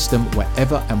POS system,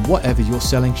 wherever and whatever you're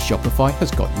selling, Shopify has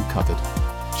got you covered.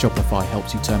 Shopify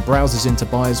helps you turn browsers into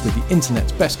buyers with the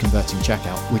internet's best converting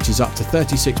checkout, which is up to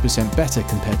 36% better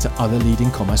compared to other leading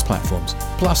commerce platforms.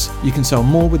 Plus, you can sell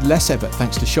more with less effort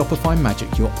thanks to Shopify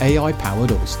Magic, your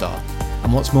AI-powered all-star.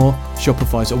 And what's more,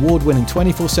 Shopify's award-winning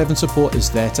 24/7 support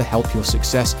is there to help your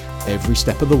success every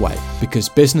step of the way. Because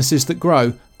businesses that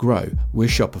grow, grow with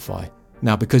Shopify.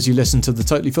 Now, because you listen to the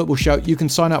Totally Football Show, you can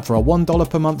sign up for a $1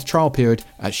 per month trial period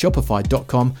at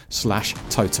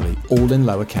shopify.com/totally, all in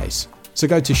lowercase. So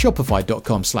go to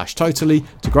shopify.com/totally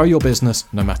to grow your business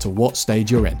no matter what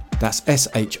stage you're in. That's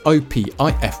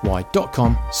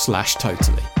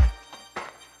shopify.com/totally.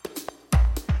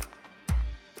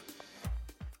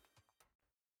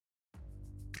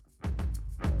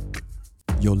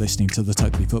 You're listening to the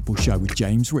Totally Football Show with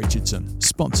James Richardson,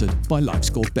 sponsored by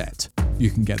LiveScore Bet. You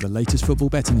can get the latest football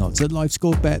betting odds at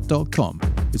livescorebet.com.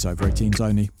 It's over 18s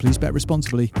only. Please bet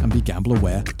responsibly and be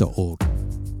gambleaware.org.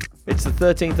 It's the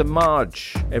 13th of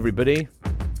March, everybody.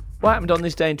 What happened on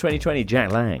this day in 2020,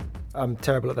 Jack Lang? I'm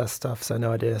terrible at that stuff, so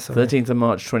no idea. Sorry. 13th of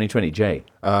March 2020, Jay.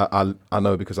 I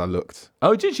know because I looked.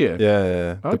 Oh, did you?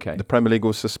 Yeah. Okay. The Premier League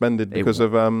was suspended because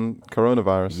of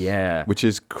coronavirus. Yeah. Which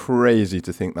is crazy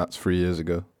to think that's 3 years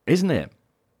ago. Isn't it?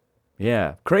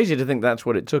 Yeah. Crazy to think that's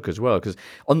what it took as well. Because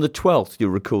on the 12th,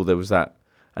 you'll recall there was that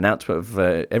announcement of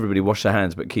everybody wash their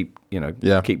hands but keep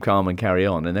calm and carry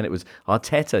on. And then it was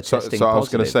Arteta testing positive. So I was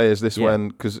going to say, is this when,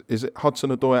 because is it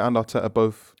Hudson-Odoi and Arteta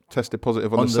both tested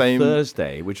positive on the same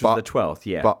Thursday, which was the 12th,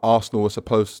 yeah. But Arsenal were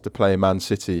supposed to play Man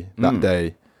City that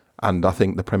day, and I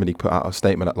think the Premier League put out a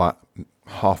statement at like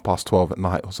 12:30 at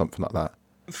night or something like that.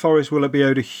 Forest will be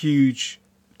owed a huge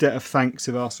debt of thanks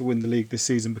if Arsenal win the league this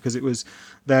season, because it was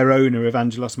their owner,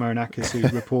 Evangelos Marinakis, who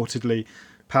reportedly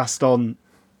passed on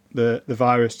the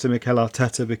virus to Mikel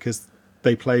Arteta because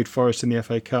they played Forest in the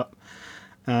FA Cup.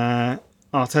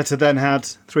 Arteta then had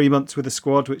 3 months with the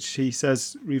squad, which he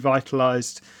says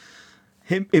revitalised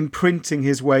him, imprinting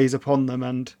his ways upon them,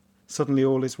 and suddenly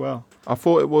all is well. I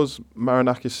thought it was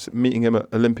Marinakis meeting him at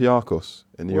Olympiakos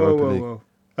in the Europa League. Whoa.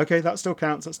 Okay, that still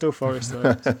counts. That's still Forest,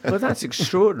 though. Well, that's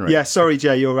extraordinary. Yeah, sorry,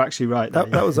 Jay, you're actually right.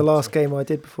 That was the last game I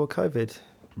did before COVID.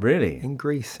 Really? In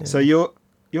Greece. Yeah. So you're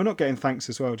not getting thanks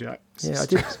as well, Jack. Yeah, I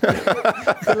did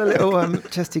feel a little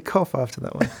chesty cough after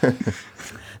that one.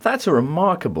 That's a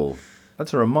remarkable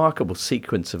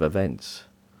sequence of events.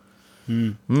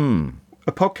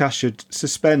 A podcast should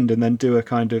suspend and then do a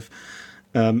kind of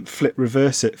flip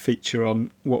reverse it feature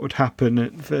on what would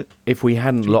happen if we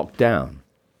hadn't locked down.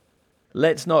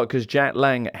 Let's not, because Jack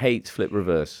Lang hates flip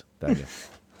reverse, Daniel.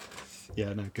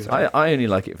 Yeah, no, good. I only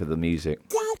like it for the music.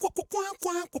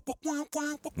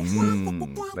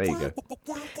 There you go.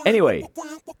 Anyway,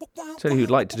 tell you who'd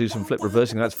like to do some flip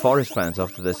reversing, that's Forest fans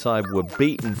after their side were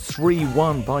beaten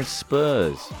 3-1 by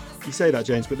Spurs. You say that,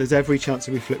 James, but there's every chance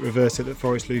that we flip reverse it that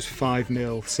Forest lose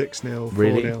 5-0, 6-0, 4-0.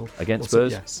 Really? Against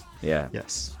Spurs? Yes. Yeah.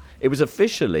 Yes. It was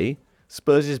officially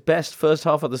Spurs' best first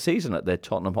half of the season at their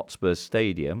Tottenham Hotspur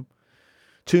Stadium.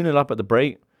 2-0 up at the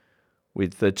break,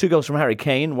 with 2 goals from Harry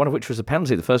Kane, one of which was a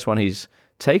penalty, the first one he's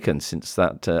taken since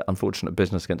that unfortunate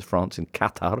business against France in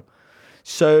Qatar.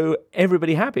 So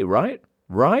everybody happy, right?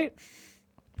 Right.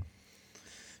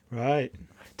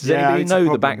 Does anybody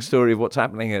know the backstory of what's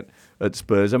happening at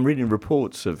Spurs? I'm reading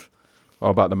reports of...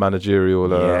 about the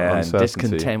managerial and uncertainty.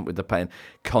 Discontent with the pain.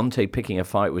 Conte picking a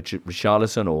fight with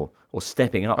Richarlison or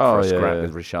stepping up for a scrap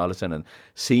with Richarlison, and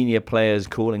senior players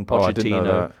calling Pochettino. I didn't know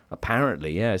that.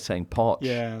 Apparently, saying Poch.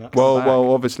 Yeah.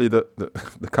 Well, obviously the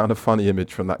kind of funny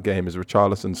image from that game is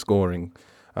Richarlison scoring,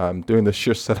 doing the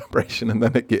shush celebration, and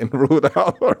then it getting ruled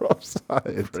out or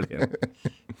offside. Brilliant.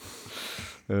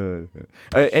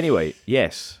 Anyway,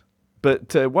 yes.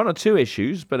 But one or two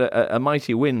issues, but a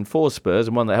mighty win for Spurs,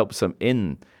 and one that helps them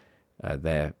in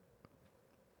their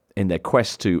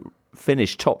quest to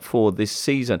finish top 4 this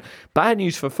season. Bad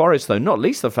news for Forest, though, not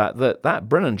least the fact that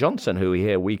Brennan Johnson, who we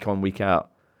hear week on, week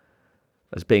out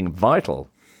as being vital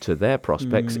to their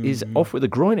prospects, is off with a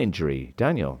groin injury.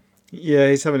 Daniel? Yeah,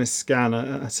 he's having a scan.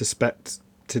 I suspect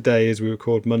today, as we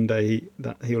record Monday,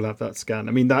 that he'll have that scan.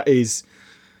 I mean, that is...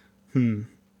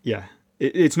 yeah.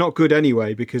 It's not good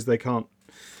anyway because they can't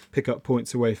pick up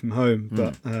points away from home.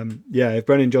 But if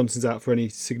Brennan Johnson's out for any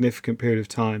significant period of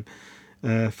time,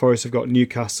 Forest have got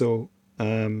Newcastle.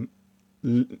 In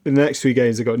the next 3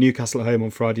 games, they've got Newcastle at home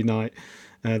on Friday night.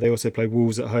 They also play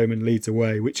Wolves at home and Leeds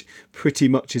away, which pretty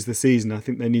much is the season. I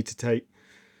think they need to take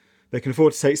they can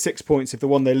afford to take 6 points if the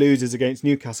one they lose is against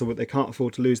Newcastle, but they can't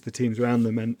afford to lose the teams around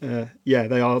them. And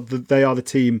they are the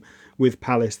team with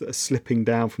Palace that are slipping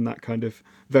down from that kind of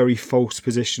very false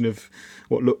position of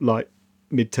what looked like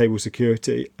mid-table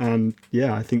security. And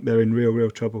I think they're in real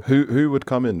trouble. Who would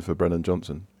come in for Brennan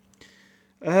Johnson?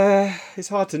 It's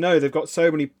hard to know. They've got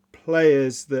so many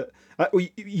players that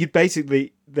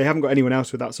they haven't got anyone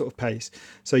else with that sort of pace.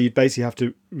 So you'd basically have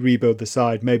to rebuild the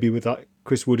side, maybe with like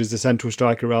Chris Wood as the central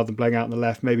striker rather than playing out on the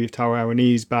left. Maybe if Taro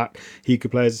Aroni's back, he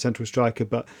could play as a central striker.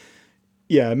 But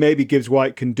maybe Gibbs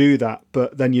White can do that.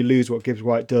 But then you lose what Gibbs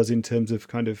White does in terms of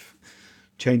kind of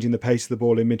changing the pace of the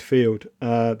ball in midfield.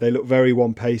 They look very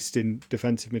one-paced in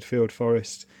defensive midfield,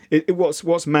 Forest.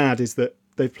 What's mad is that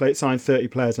they've signed 30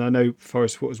 players, and I know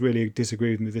Forest supporters really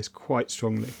disagree with me with this quite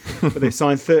strongly, but they've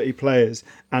signed 30 players,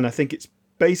 and I think it's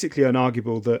basically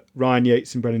unarguable that Ryan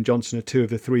Yates and Brennan Johnson are two of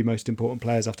the three most important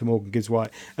players after Morgan Gibbs White,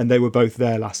 and they were both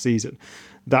there last season.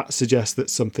 That suggests that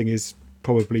something is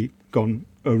probably gone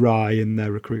awry in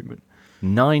their recruitment.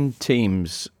 9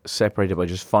 teams separated by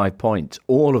just 5 points,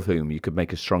 all of whom you could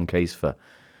make a strong case for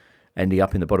ending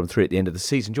up in the bottom 3 at the end of the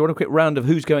season. Do you want a quick round of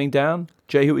who's going down?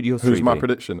 Jay, who would your 3 Who's my be?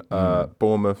 prediction?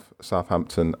 Bournemouth,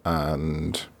 Southampton,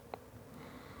 and...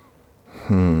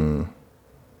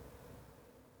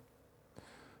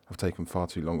 I've taken far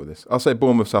too long with this. I'll say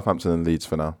Bournemouth, Southampton and Leeds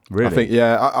for now. Really? I think,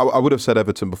 I would have said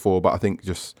Everton before, but I think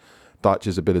just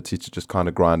Dyche's ability to just kind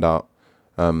of grind out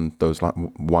those like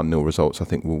 1-0 results, I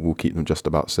think will keep them just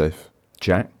about safe.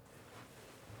 Jack?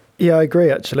 Yeah, I agree,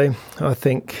 actually. I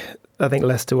think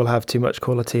Leicester will have too much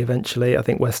quality eventually. I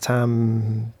think West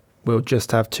Ham will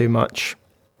just have too much.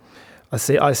 I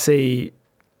see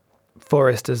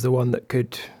Forest as the one that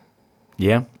could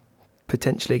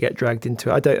potentially get dragged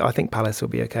into it. I think Palace will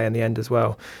be okay in the end as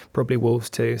well. Probably Wolves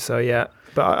too. So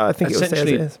but I think it will stay as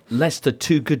it is. Leicester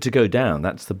too good to go down.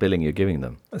 That's the billing you're giving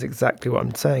them. That's exactly what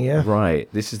I'm saying. Yeah. Right.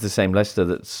 This is the same Leicester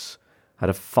that's had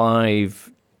a 5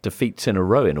 defeats in a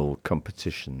row in all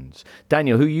competitions.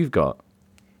 Daniel, who you've got?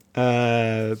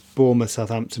 Bournemouth,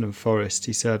 Southampton and Forest,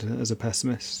 he said, as a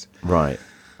pessimist. Right.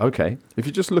 Okay. If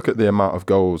you just look at the amount of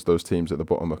goals those teams at the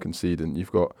bottom are conceding,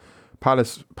 you've got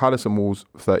Palace and Wolves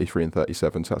 33 and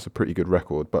 37, so that's a pretty good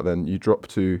record. But then you drop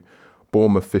to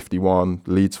Bournemouth 51,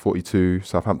 Leeds 42,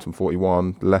 Southampton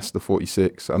 41, Leicester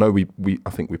 46. I know I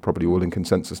think we're probably all in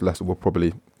consensus Leicester will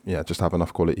probably just have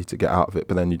enough quality to get out of it.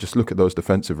 But then you just look at those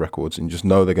defensive records and you just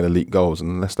know they're going to leak goals, and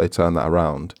unless they turn that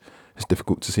around, it's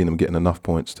difficult to see them getting enough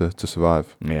points to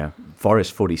survive. Yeah.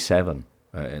 Forest 47.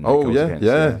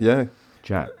 Yeah.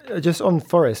 Jack? Just on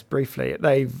Forest briefly,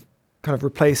 they've kind of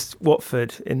replaced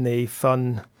Watford in the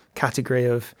fun category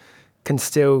of can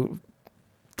still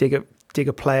dig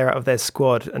a player out of their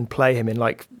squad and play him in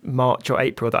like March or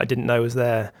April that I didn't know was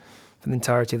there for the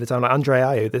entirety of the time. Like Andre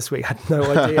Ayew this week, I had no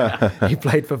idea he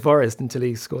played for Forest until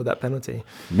he scored that penalty.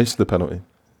 Missed the penalty.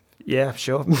 Yeah,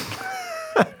 sure.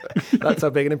 That's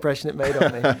how big an impression it made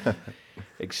on me.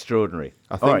 Extraordinary.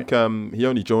 I think he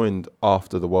only joined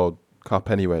after the World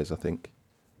Cup anyways, I think.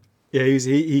 Yeah,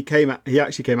 he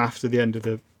actually came after the end of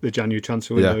the January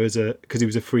transfer window because he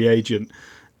was a free agent.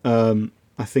 I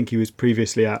think he was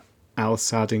previously at Al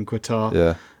Sadd in Qatar.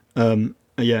 Yeah.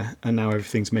 And now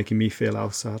everything's making me feel Al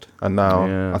Sadd. And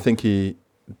now I think the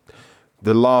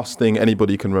last thing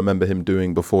anybody can remember him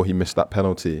doing before he missed that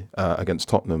penalty against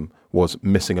Tottenham was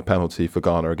missing a penalty for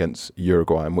Ghana against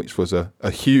Uruguay, which was a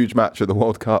huge match at the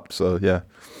World Cup. So, yeah.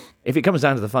 If it comes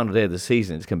down to the final day of the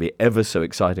season, it's going to be ever so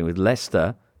exciting with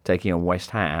Leicester taking on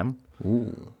West Ham.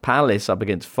 Ooh. Palace up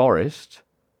against Forest.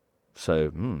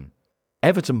 So,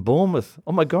 Everton, Bournemouth.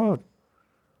 Oh, my God.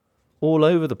 All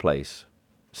over the place.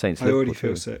 Saints. I already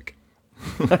feel sick.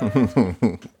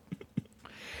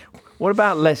 What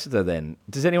about Leicester then?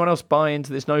 Does anyone else buy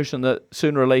into this notion that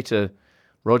sooner or later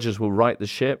Rodgers will right the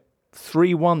ship?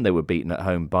 3-1 they were beaten at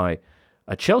home by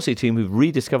a Chelsea team who've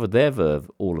rediscovered their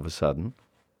verve all of a sudden.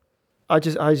 I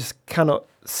just cannot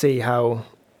see how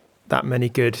that many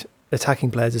good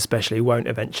attacking players especially won't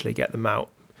eventually get them out.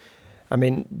 I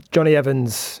mean, Johnny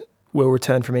Evans will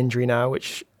return from injury now,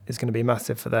 which is going to be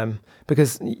massive for them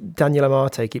because Daniel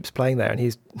Amate keeps playing there and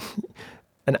he's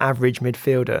an average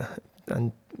midfielder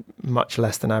and much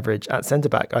less than average at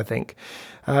centre-back, I think.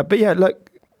 But yeah, look,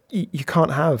 you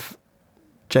can't have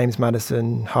James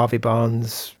Maddison, Harvey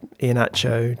Barnes,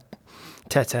 Iheanacho,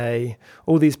 Tete,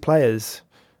 all these players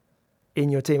in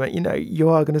your team. You know, you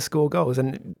are going to score goals.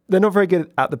 And they're not very good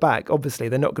at the back, obviously.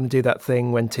 They're not going to do that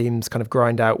thing when teams kind of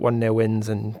grind out 1-0 wins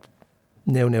and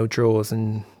 0-0 draws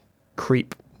and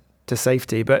creep to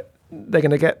safety. But they're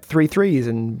going to get 3-3s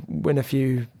and win a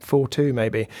few 4-2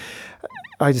 maybe.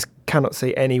 I just cannot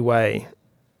see any way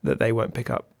that they won't pick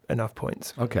up enough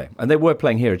points. Okay. And they were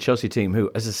playing here, a Chelsea team who,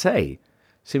 as I say,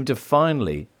 seem to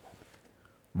finally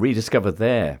rediscover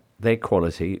their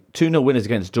quality. 2-0 winners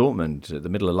against Dortmund at the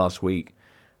middle of last week,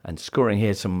 and scoring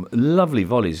here some lovely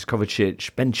volleys.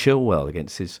 Kovacic, Ben Chilwell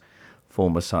against his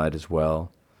former side as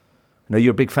well. I know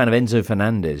you're a big fan of Enzo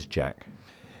Fernandez, Jack.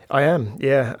 I am,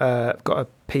 yeah. I've got a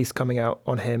piece coming out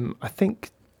on him, I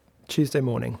think, Tuesday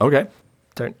morning. Okay.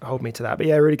 Don't hold me to that. But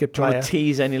yeah, really good player. Do you want to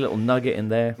tease any little nugget in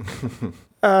there?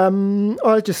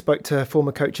 I just spoke to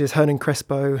former coaches, Hernan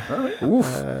Crespo.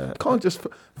 Can't just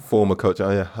former coach.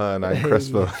 Oh yeah, Hernan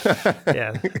Crespo.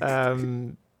 Yeah.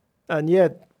 And yeah,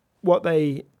 what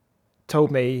they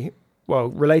told me, well,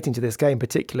 relating to this game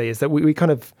particularly, is that we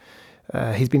kind of,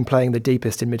 he's been playing the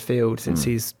deepest in midfield since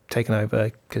he's taken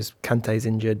over because Kante's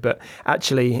injured. But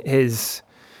actually, his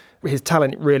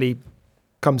talent really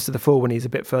comes to the fore when he's a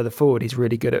bit further forward. He's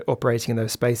really good at operating in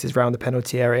those spaces around the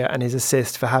penalty area, and his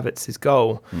assist for Havertz's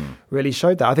goal really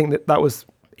showed that. I think that was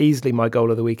easily my goal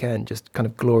of the weekend, just kind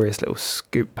of glorious little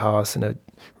scoop pass and a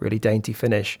really dainty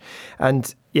finish.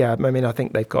 And yeah, I mean, I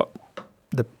think they've got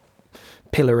the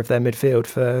pillar of their midfield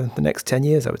for the next 10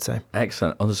 years, I would say.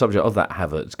 Excellent. On the subject of that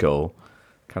Havertz goal,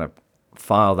 kind of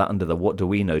file that under the what do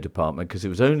we know department, because it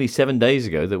was only 7 days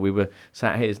ago that we were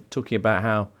sat here talking about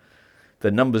how the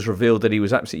numbers revealed that he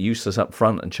was absolutely useless up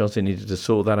front and Chelsea needed to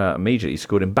sort that out immediately. He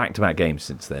scored in back-to-back games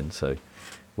since then, so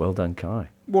well done, Kai.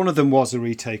 One of them was a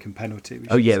retaken penalty.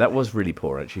 Oh, yeah, that was really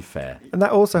poor, actually, fair. And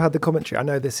that also had the commentary. I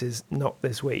know this is not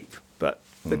this week, but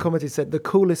the commentary said the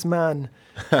coolest man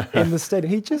in the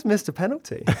stadium. He just missed a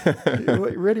penalty.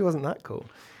 It really wasn't that cool.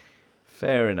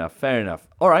 Fair enough.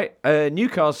 All right,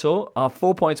 Newcastle are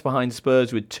 4 points behind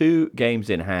Spurs with 2 games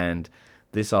in hand.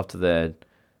 This after their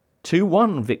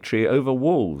 2-1 victory over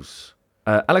Wolves.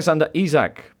 Alexander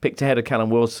Isak picked ahead of Callum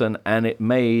Wilson, and it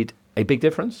made a big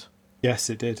difference.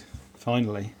 Yes, it did.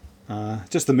 Finally,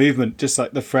 just the movement, just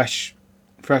like the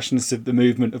freshness of the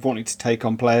movement of wanting to take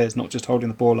on players, not just holding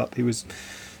the ball up. He was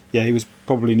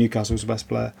probably Newcastle's best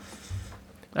player.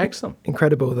 Excellent.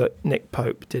 Incredible that Nick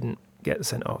Pope didn't get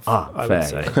sent off. I fair. would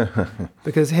say,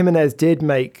 because Jimenez did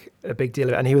make a big deal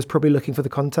of it, and he was probably looking for the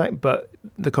contact, but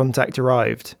the contact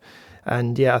arrived.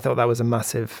 And yeah, I thought that was a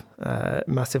massive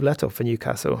let-off for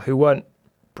Newcastle, who weren't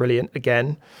brilliant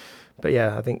again. But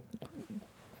yeah, I think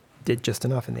did just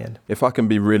enough in the end. If I can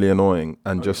be really annoying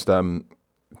and just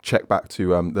check back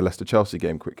to the Leicester-Chelsea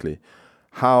game quickly,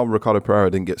 how Ricardo Pereira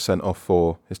didn't get sent off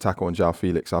for his tackle on João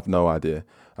Felix, I have no idea.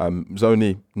 It was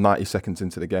only 90 seconds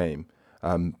into the game,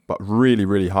 but really,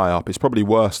 really high up. It's probably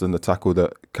worse than the tackle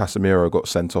that Casemiro got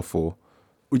sent off for.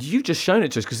 Well, you've just shown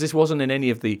it to us because this wasn't in any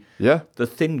of the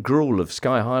thin gruel of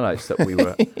Sky highlights that we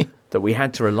were that we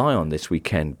had to rely on this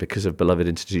weekend because of beloved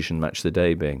institution Match of the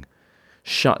Day being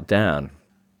shut down.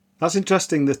 That's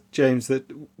interesting, that James,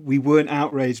 that we weren't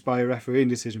outraged by a refereeing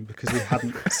decision because we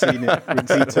hadn't seen it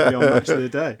repeatedly on Match of the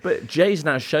Day. But Jay's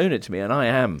now shown it to me, and I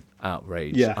am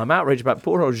outraged. Yeah. I'm outraged about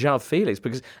poor old João Felix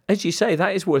because, as you say,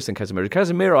 that is worse than Casemiro.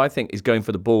 Casemiro, I think, is going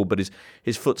for the ball, but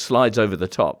his foot slides over the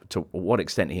top. To what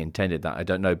extent he intended that, I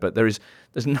don't know. But there's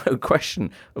no question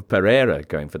of Pereira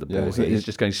going for the ball. Yeah, he's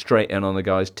just going straight in on the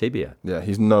guy's tibia. Yeah,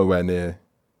 he's nowhere near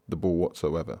the ball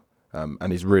whatsoever,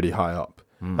 and he's really high up.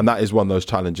 And that is one of those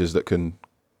challenges that can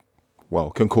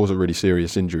cause a really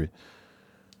serious injury.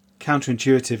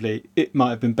 Counterintuitively, it might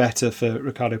have been better for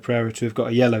Ricardo Pereira to have got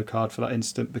a yellow card for that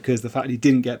incident, because the fact he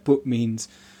didn't get booked means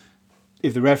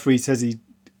if the referee says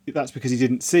that's because he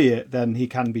didn't see it, then he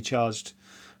can be charged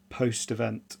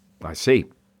post-event. I see.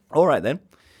 All right, then.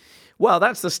 Well,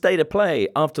 that's the state of play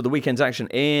after the weekend's action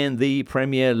in the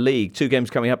Premier League. 2 games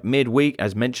coming up midweek.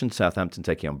 As mentioned, Southampton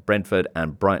taking on Brentford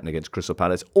and Brighton against Crystal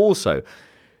Palace. Also,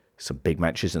 some big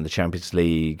matches in the Champions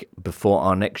League before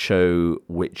our next show,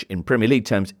 which in Premier League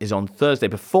terms is on Thursday.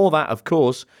 Before that, of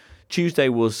course, Tuesday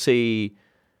we'll see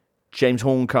James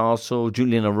Horncastle,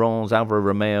 Julian Laurens, Alvaro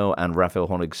Romeo and Raphael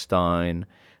Honigstein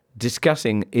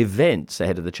discussing events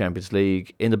ahead of the Champions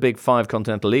League in the big 5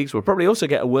 continental leagues. We'll probably also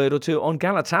get a word or two on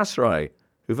Galatasaray,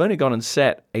 who've only gone and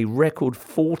set a record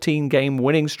 14-game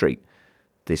winning streak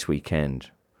this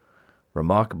weekend.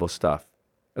 Remarkable stuff.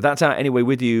 That's out anyway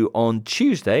with you on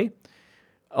Tuesday.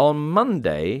 On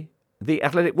Monday, the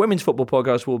Athletic Women's Football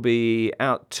Podcast will be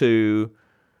out to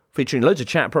featuring loads of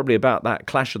chat probably about that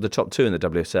clash of the top 2 in the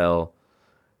WSL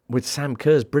with Sam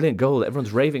Kerr's brilliant goal that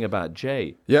everyone's raving about,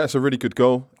 Jay. Yeah, it's a really good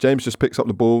goal. James just picks up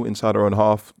the ball inside her own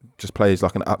half, just plays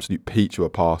like an absolute peach of a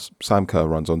pass. Sam Kerr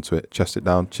runs onto it, chests it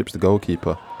down, chips the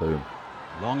goalkeeper. Boom.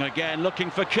 Long again, looking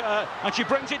for Kerr, and she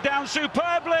brings it down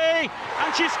superbly,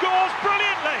 and she scores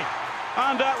brilliantly.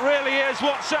 And that really is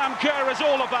what Sam Kerr is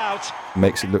all about.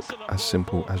 Makes it look as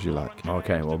simple as you like.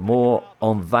 Okay, well, more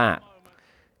on that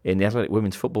in the Athletic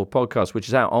Women's Football Podcast, which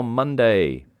is out on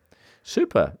Monday.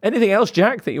 Super. Anything else,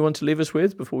 Jack, that you want to leave us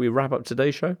with before we wrap up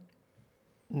today's show?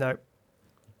 No.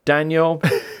 Daniel?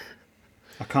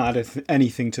 I can't add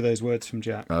anything to those words from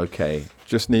Jack. Okay.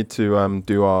 Just need to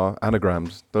do our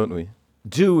anagrams, don't we?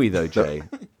 Do we, though, Jay?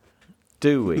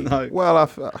 Do we? No.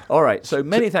 Well, All right, so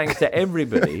many thanks to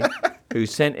everybody who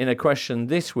sent in a question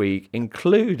this week,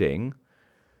 including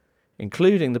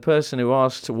the person who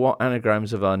asked what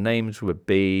anagrams of our names would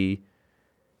be.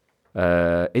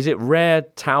 Is it Rare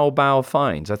Taobao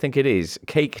Finds? I think it is.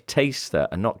 Cake Taster,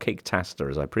 and not Cake Taster,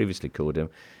 as I previously called him.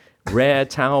 Rare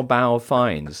Taobao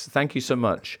Finds. Thank you so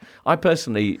much. I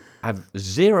personally have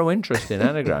zero interest in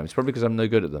anagrams, probably because I'm no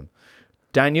good at them.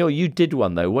 Daniel, you did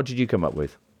one, though. What did you come up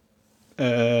with?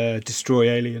 Destroy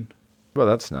Alien. Well,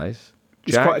 that's nice.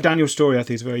 It's Jack? quite a Daniel Story. I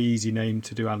think it's a very easy name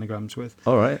to do anagrams with.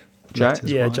 All right. Jack?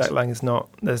 Letters. Yeah, wise. Jack Lang is not.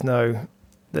 There's no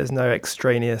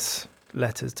extraneous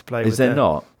letters to play with. Is there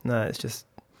not? No, it's just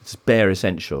It's bare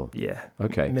essential. yeah.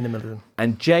 Okay. Minimalism.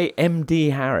 And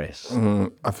JMD Harris.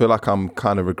 I feel like I'm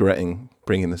kind of regretting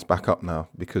bringing this back up now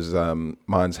because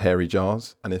mine's Hairy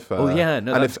Jars, and if Oh, yeah,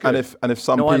 no, and that's if and good. if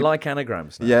some No, I people, like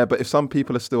anagrams now. yeah, but if some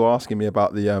people are still asking me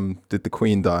about the did the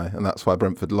Queen die and that's why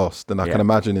Brentford lost, then I Yeah. can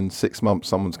imagine in 6 months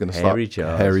someone's going to start Hairy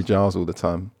Jars. Hairy Jars all the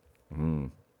time.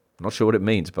 Not sure what it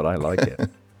means, but I like it.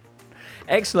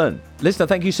 Excellent. Listener,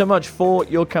 thank you so much for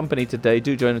your company today.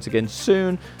 Do join us again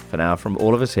soon. For now, from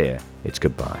all of us here, it's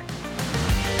goodbye.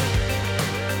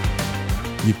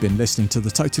 You've been listening to The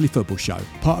Totally Football Show,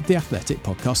 part of the Athletic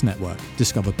Podcast Network.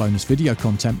 Discover bonus video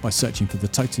content by searching for The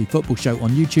Totally Football Show on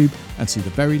YouTube and see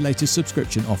the very latest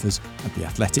subscription offers at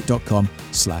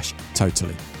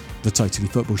theathletic.com/totally. The Totally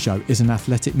Football Show is an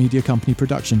Athletic Media Company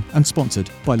production and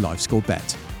sponsored by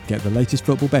LiveScoreBet. Get the latest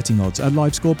football betting odds at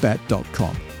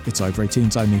livescorebet.com. It's over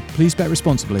 18s only. Please bet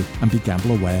responsibly and be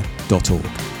gambleaware.org.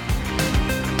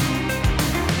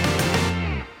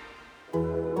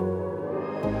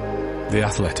 The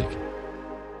Athletic.